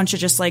 like a bunch of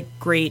just like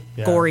great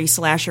Yeah. gory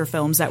slasher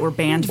films that were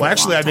banned. Well, for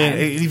actually, a I long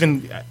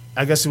mean, time.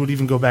 I guess it would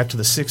even go back to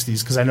the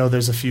 60s because I know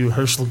there's a few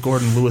Herschel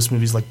Gordon Lewis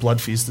movies like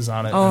Blood Feast is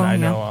on it. Oh, and I yeah.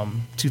 know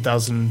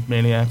 2000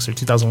 Maniacs or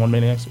 2001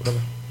 Maniacs, whatever.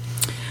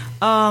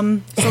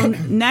 So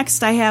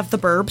next, I have The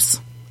Burbs.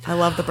 I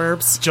love The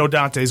Burbs. Joe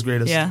Dante's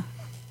greatest. Yeah.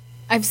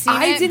 I've seen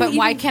I it, didn't but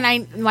why even- can I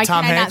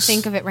Tom not Hanks.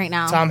 think of it right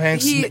now? Tom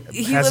Hanks He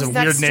has lives a weird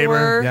next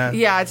neighbor. door,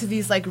 Yeah. to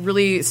these like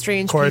really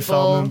strange Corey people.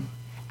 Feldman.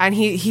 And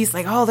he's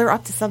like, oh, they're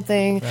up to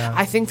something. Yeah.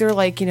 I think they're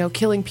like,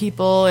 killing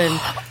people. And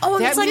Oh,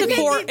 that it's like movie- a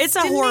horror- it's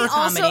a horror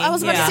comedy. I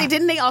was about Yeah. to say,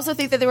 didn't they also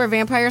think that they were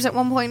vampires at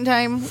one point in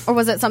time, or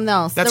was it something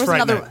else? That's there was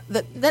Fright another,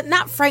 Night. that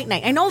not Fright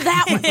Night. I know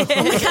that one.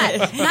 Oh my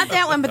god, not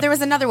that one, but there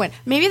was another one.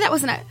 Maybe that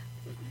was not.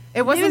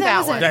 It wasn't Maybe that that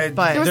was one. it.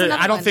 But There was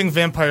another I don't one. think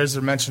vampires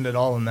are mentioned at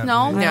all in that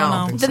No, movie. No. I don't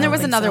No. think Then so. there was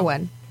think another so.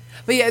 one.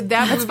 But yeah, that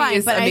That's movie fine,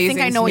 is but I amazing.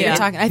 think I know what to you're me.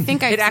 talking. I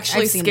think It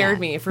actually I've seen scared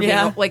that. me for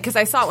Yeah. being like because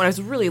I saw it when I was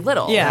really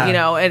little. Yeah.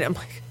 And I'm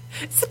like,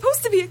 it's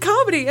supposed to be a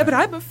comedy, but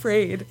I'm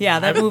afraid. Yeah,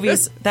 that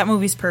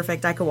movie's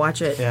perfect. I could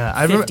watch it Yeah,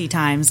 I remember- 50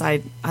 times.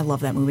 I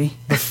love that movie.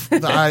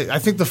 I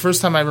think the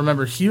first time I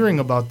remember hearing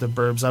about the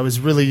Burbs, I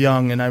was really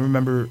young, and I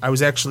remember I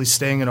was actually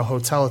staying in a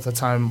hotel at the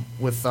time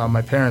with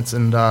my parents,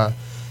 and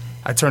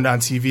I turned on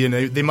TV,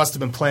 and they must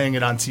have been playing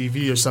it on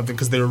TV or something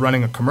because they were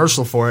running a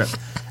commercial for it,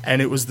 and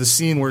it was the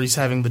scene where he's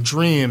having the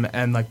dream,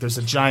 and like there's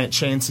a giant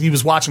chainsaw. He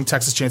was watching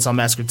Texas Chainsaw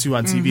Massacre 2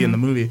 on TV in the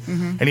movie,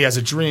 and he has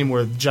a dream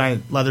where the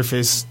giant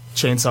Leatherface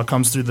chainsaw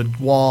comes through the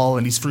wall,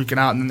 and he's freaking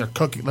out, and then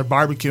they're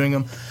barbecuing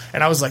him,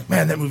 and I was like,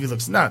 man, that movie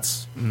looks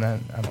nuts. And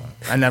then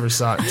I never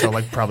saw it until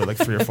probably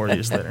 3 or 4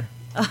 years later.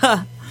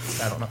 I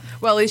don't know.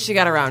 Well, at least she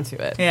got around to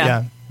it.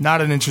 Yeah.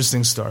 Not an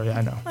interesting story.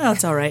 I know. Well,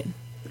 it's all right.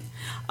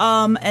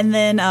 And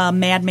then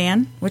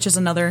Madman, which is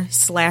another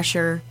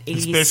slasher 80s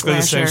It's basically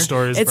the same slasher.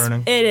 story as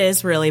Burning. It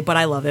is really, but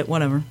I love it.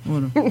 Whatever.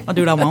 I'll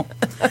do what I want.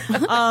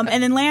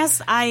 And then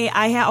last,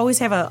 I always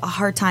have a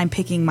hard time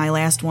picking my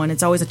last one.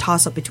 It's always a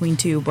toss up between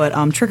two, but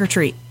Trick or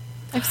Treat.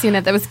 I've seen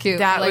it. That was cute.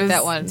 That I like was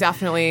that one.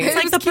 definitely. It's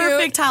like the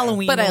perfect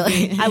Halloween but I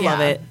movie. like- I love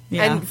Yeah. it.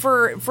 Yeah. And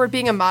for it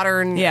being a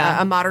modern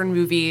Yeah. a modern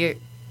movie,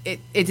 it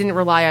didn't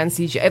rely on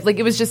CGI. Like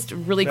it was just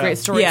really great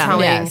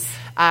storytelling. Yes.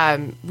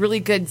 Really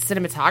good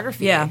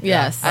cinematography. Yeah.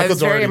 Yes. I was Michael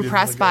very Dougherty did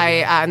impressed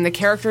really by the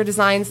character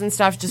designs and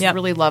stuff. Just Yep.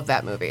 really loved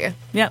that movie.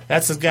 Yep.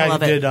 That's the guy I who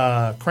love it. did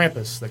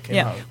Krampus that came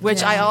Yeah. out.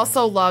 Which I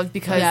also loved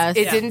because Yes.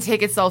 it Yeah. didn't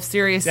take itself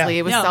seriously. Yeah.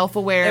 It was No.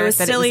 self-aware. It was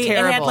that silly. It was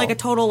terrible. It had like a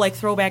total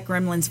throwback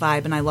Gremlins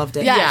vibe, and I loved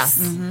it. Yes.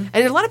 And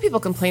a lot of people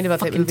complained about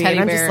that Fucking movie, teddy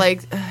and I'm bear. just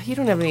like, you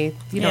don't have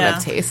Yeah.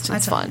 taste. I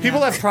It's tell- fun.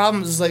 People have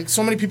problems. Like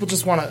so many people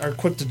just are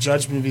quick to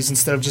judge movies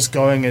instead of just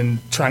going and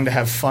trying to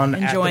have fun,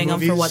 Enjoying at the them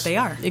for movies. what they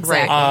are.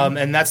 Right.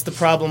 And that's the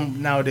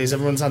problem nowadays.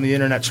 Everyone's on the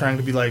internet trying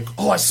to be like,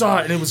 "Oh, I saw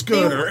it and it was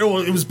good," or "Oh,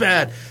 it was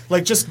bad."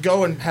 Like, just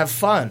go and have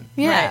fun.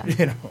 Yeah.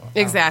 You know.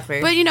 Exactly.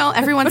 But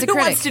everyone's But a who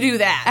critic. wants to do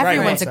that?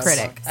 Everyone's Right. a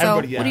critic. So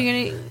Everybody- what are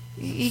you gonna?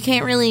 You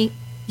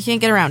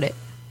can't get around it.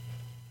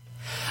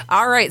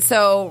 All right,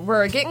 so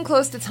we're getting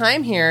close to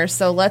time here,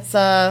 so let's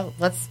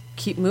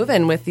keep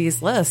moving with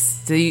these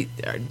lists.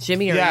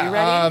 Jimmy, are you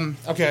ready?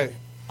 Okay.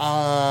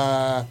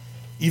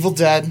 Evil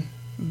Dead.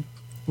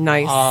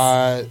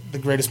 Nice. The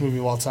greatest movie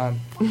of all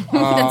time.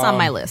 That's on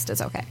my list.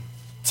 It's okay.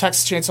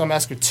 Texas Chainsaw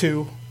Massacre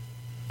 2.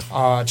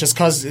 Just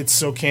because it's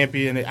so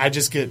campy and I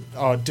just get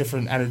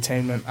different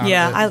entertainment out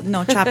Yeah, of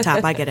it. Chop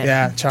Top, I get it.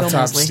 Yeah, Chop Bill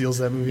Top Mosley. steals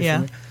that movie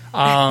Yeah.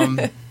 from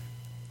me.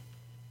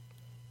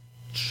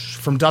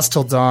 From Dusk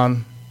Till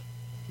Dawn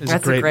is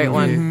That's a great, a great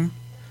movie.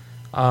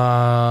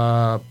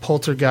 one.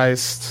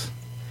 Poltergeist.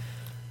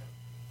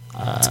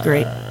 It's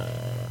great.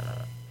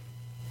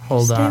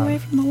 Hold Stay on. away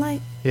from the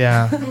light.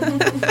 Yeah.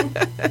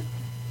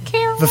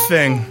 Carol. The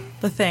Thing.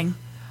 The Thing.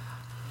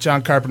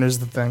 John Carpenter's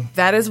The Thing.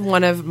 That is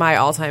one of my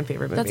all-time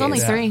favorite movies. That's only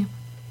Yeah. 3.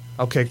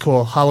 Okay,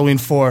 cool. Halloween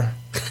 4.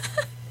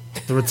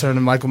 The Return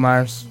of Michael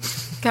Myers.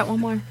 Got one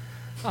more.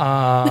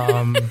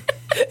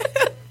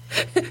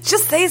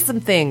 Just say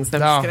some things. No,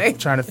 I'm No, just kidding.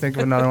 trying to think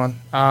of another one.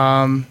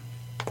 Trying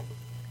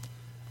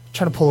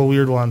to pull a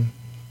weird one.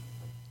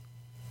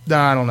 No,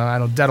 I don't know. I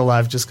don't Dead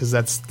Alive just because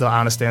that's the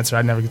honest answer.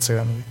 I never could say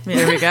that movie.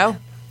 There we go.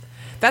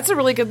 That's a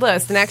really good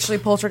list, and actually,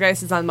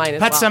 Poltergeist is on mine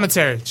as Pet well.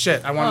 Cemetery.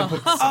 Shit, I wanted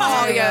to put.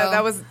 Oh yeah,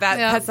 go. that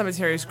Yeah. Pet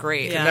Cemetery is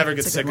great. Yeah. Never get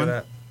It's a sick good of one.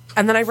 that.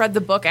 And then I read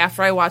the book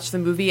after I watched the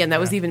movie, and that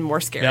was even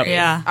more scary. Yep.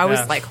 Yeah. I was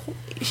Yeah. like, holy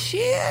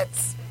shit!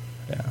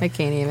 I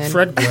can't even.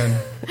 Fred Gwynn.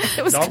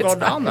 It was Don't good go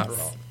down times. that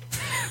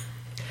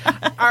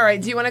road. All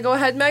right, do you want to go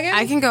ahead, Megan?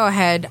 I can go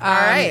ahead. All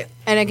right.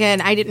 And again,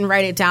 I didn't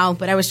write it down,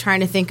 but I was trying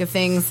to think of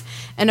things.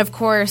 And of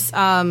course,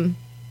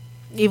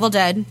 Evil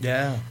Dead,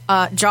 Yeah.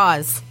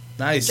 Jaws.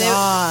 Nice. They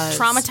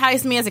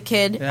traumatized me as a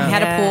kid. Yeah. I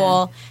had Yeah. a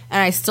pool,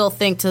 and I still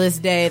think to this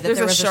day that There's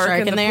there a was a shark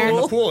shark in in the there.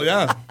 pool. The pool,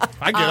 yeah.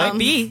 I get it.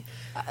 B.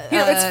 You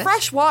know, it's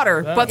fresh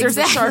water, but there's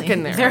a shark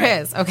in there. There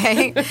is,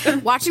 okay?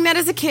 Watching that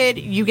as a kid,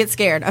 you get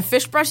scared. A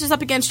fish brushes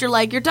up against your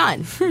leg, you're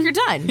done. You're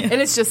done. And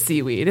it's just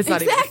seaweed. It's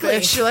not Exactly.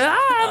 even fish. You're like,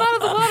 I'm out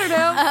of the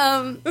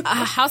water now.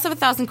 House of a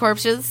Thousand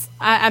Corpses.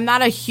 I'm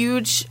not a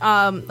huge,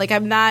 I'm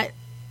not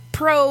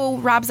pro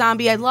Rob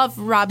Zombie. I love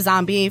Rob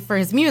Zombie for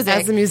his music.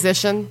 As a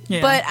musician,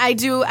 Yeah. But I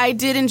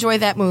did enjoy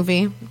that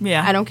movie.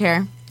 Yeah. I don't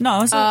care.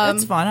 No, it's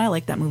fun. I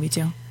like that movie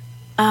too.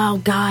 Oh,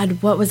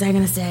 God. What was I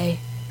going to say?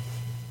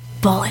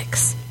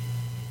 Bullocks.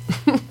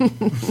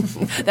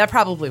 that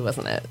probably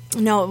wasn't it.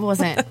 No, it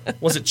wasn't.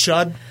 Was it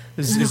Chud?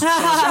 Is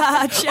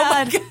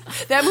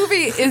Chud. That movie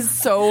is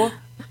so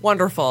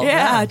wonderful.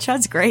 Yeah,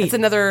 Chud's great. It's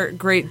another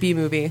great B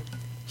movie.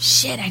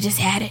 Shit, I just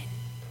had it.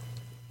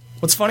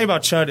 What's funny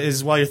about Chud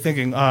is, while you're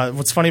thinking,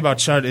 what's funny about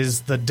Chud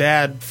is the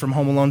dad from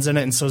Home Alone's in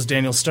it, and so is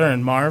Daniel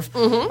Stern, Marv.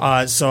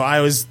 So I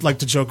always like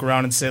to joke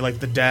around and say, like,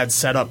 the dad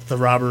set up the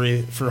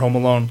robbery for Home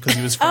Alone because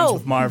he was friends Oh.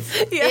 with Marv.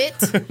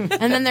 It.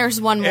 And then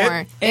there's one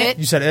more. It.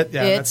 You said it?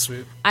 Yeah, It. that's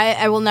sweet.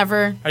 I will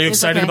never. Are you it's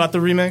excited okay. about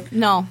the remake?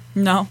 No.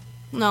 no.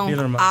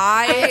 Neither am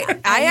I.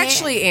 I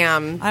actually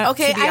am.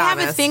 Okay, to be I have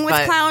a honest, thing with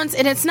but- clowns,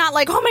 and it's not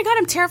like, oh my God,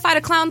 I'm terrified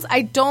of clowns.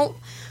 I don't.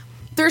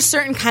 There's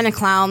certain kind of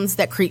clowns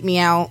that creep me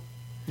out.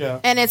 Yeah.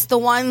 And it's the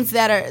ones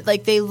that are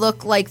like they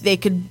look like they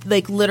could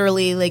like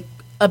literally like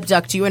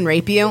abduct you and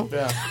rape you.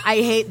 Yeah. I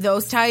hate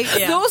those types.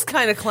 Those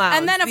kind of clowns.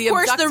 And then of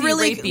course the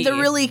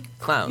really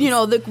clowns. you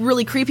know, the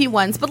really creepy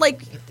ones. But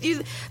like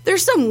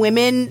there's some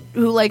women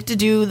who like to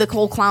do the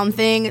whole clown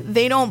thing.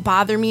 They don't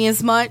bother me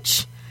as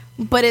much.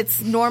 But it's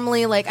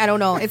normally like, I don't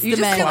know, it's You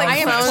the just men. feel like I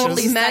am clowns,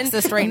 totally men,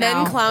 sexist right men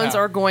now. clowns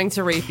are going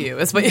to rape you.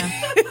 Is what?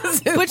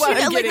 But you know, like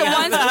the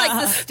ones with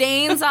like the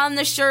stains on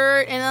the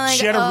shirt and then like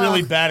She had a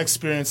really bad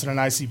experience in an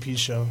ICP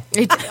show.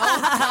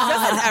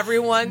 Doesn't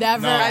everyone?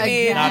 Never I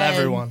mean, again. Not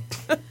everyone.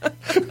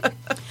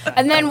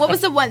 And then what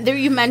was the one there?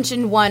 You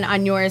mentioned one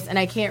on yours, and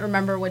I can't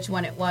remember which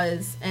one it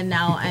was. And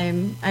now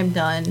I'm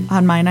done.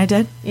 On mine, I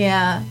did.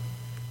 Yeah,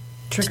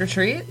 Trick or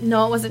treat.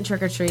 no, it wasn't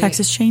Trick or Treat.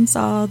 Texas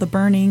Chainsaw, The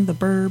Burning, The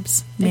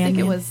Burbs. I think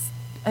it Man. was.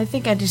 I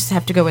think I just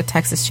have to go with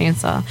Texas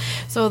Chainsaw.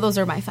 So those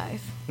are my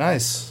 5.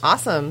 Nice.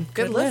 Awesome.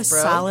 Good list,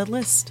 bro. Solid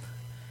list.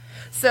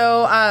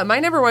 So my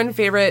number one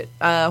favorite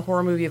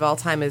horror movie of all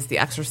time is The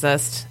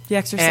Exorcist. The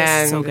Exorcist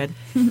is so And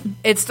good.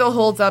 It still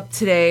holds up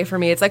today for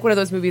me. It's like one of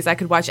those movies I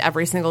could watch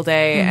every single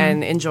day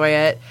and enjoy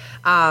it.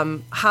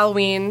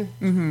 Halloween,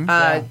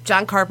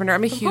 John Carpenter.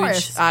 I'm a huge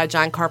course.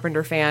 John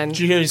Carpenter fan. Did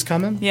you hear he's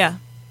coming? Yeah.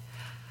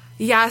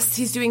 Yes,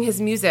 he's doing his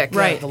music.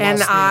 Right. The And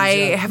Lost I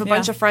Names, yeah. have a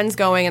bunch of friends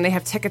going, and they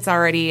have tickets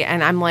already.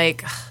 And I'm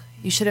like, "Ugh,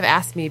 you should have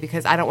asked me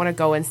because I don't want to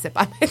go and sit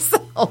by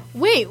myself.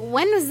 Wait,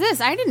 when was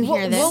this? I didn't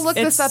hear this. We'll look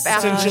this up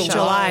after It's the in show.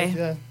 July.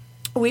 Yeah.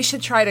 We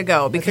should try to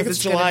go I because think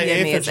it's going July to be 8th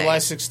or amazing. July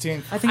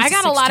 16th. I think I it's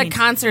got the a lot of 16th.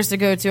 concerts to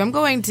go to. I'm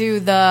going to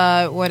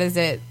the what is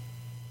it?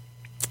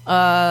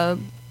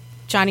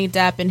 Johnny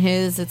Depp and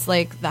his. It's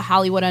like the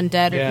Hollywood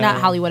Undead, Yeah. or not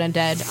Hollywood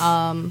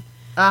Undead.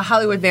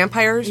 Hollywood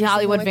Vampires. or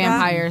Hollywood something like that?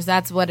 Vampires.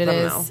 That's what it I don't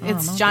is. know. I don't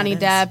It's know Johnny what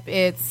that Depp.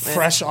 It's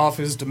Fresh off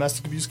his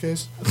domestic abuse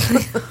case.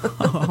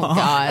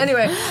 God.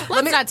 Anyway,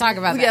 Let's not talk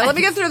about that. Yeah, let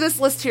me get through this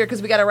list here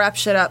because we got to wrap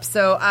shit up.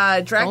 So,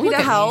 Drag Don't Me look to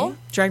at Hell. me.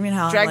 Drag Me to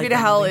Hell. I Drag like Me to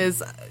that Hell movie.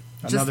 is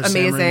just Another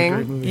Sam Raimi great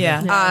amazing. movie.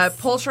 Yeah.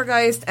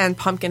 Poltergeist and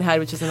Pumpkinhead,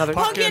 which is another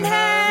Pumpkinhead!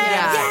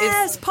 Yeah,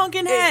 Yes,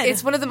 Pumpkinhead!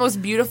 It's one of the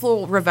most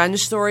beautiful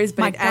revenge stories,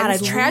 but My it God,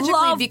 ends I tragically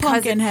love because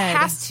Pumpkinhead. it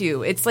has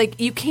to. It's like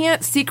you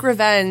can't seek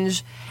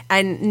revenge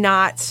and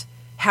not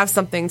have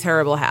something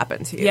terrible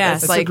happen to you. Yes.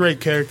 It's It's like a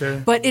great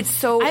character. But it's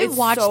so. I it's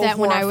watched so that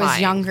when I was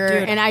horrifying. younger,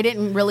 Dude. and I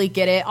didn't really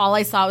get it. All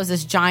I saw was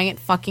this giant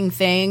fucking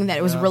thing that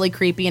it was really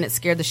creepy, and it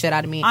scared the shit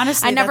out of me.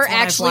 Honestly, I never that's one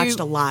actually I've watched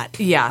a lot.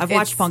 Yeah, I've it's-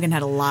 watched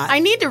Pumpkinhead a lot. I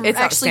need to It's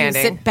actually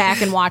outstanding. sit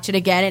back and watch it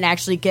again and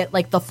actually get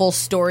like the full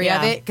story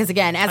of Yeah. it. Because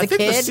again, as I a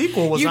think the kid,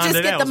 sequel was you on just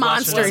today. get I the was watching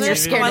monster it and on you're TV.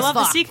 scared I as love the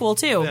fuck. sequel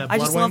too. Yeah, I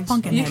just Blood love Wings.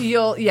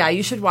 Pumpkinhead.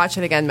 You should watch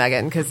it again,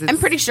 Megan, because I'm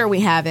pretty sure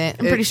we have it.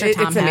 I'm pretty sure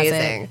Tom it's has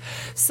amazing. it.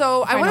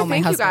 So I I want know to my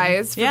thank you husband.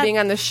 guys for Yeah. being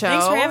on the show.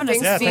 Thanks for having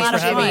us. Yeah, It's thanks a lot for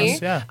of having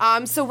fun. us.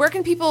 Yeah. So where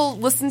can people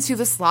listen to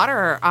the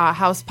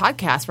Slaughterhouse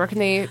podcast? Where can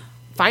they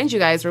find you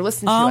guys or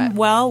listen to it?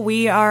 Well,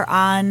 we are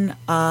on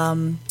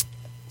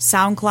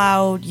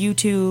SoundCloud,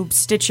 YouTube,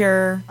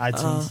 Stitcher,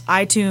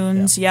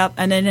 iTunes. Yep.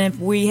 And then if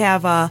we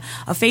have a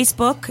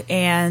Facebook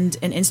and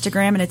an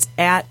Instagram, and it's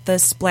at the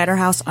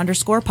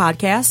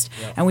Splatterhouse_podcast.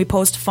 Yep. And we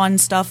post fun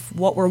stuff,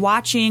 what we're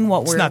watching,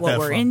 what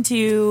we're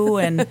into,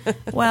 and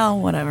well,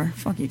 whatever.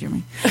 Fuck you,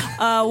 Jimmy.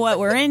 What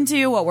we're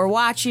into, what we're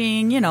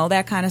watching,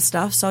 that kind of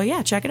stuff. So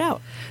yeah, check it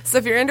out. So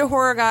if you're into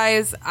horror,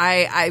 guys,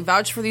 I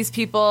vouch for these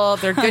people.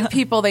 They're good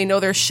people. They know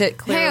their shit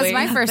clearly. Hey, it was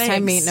my first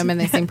time meeting them, and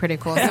they seem pretty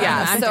cool. So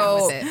I'm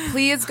down with it.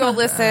 Please go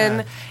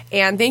listen.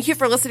 And thank you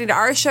for listening to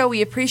our show.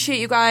 We appreciate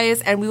you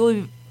guys, and we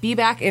will be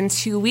back in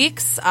 2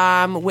 weeks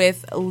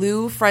with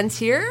Lou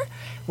Frontier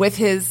with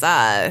his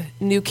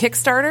new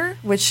Kickstarter,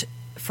 which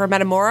for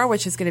Metamora,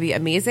 which is going to be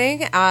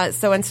amazing.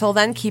 So until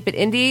then, keep it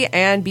indie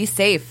and be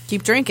safe.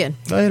 Keep drinking.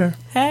 Later.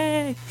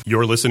 Hey.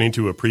 You're listening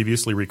to a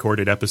previously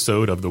recorded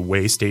episode of the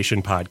Way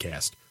Station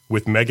Podcast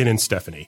with Megan and Stephanie.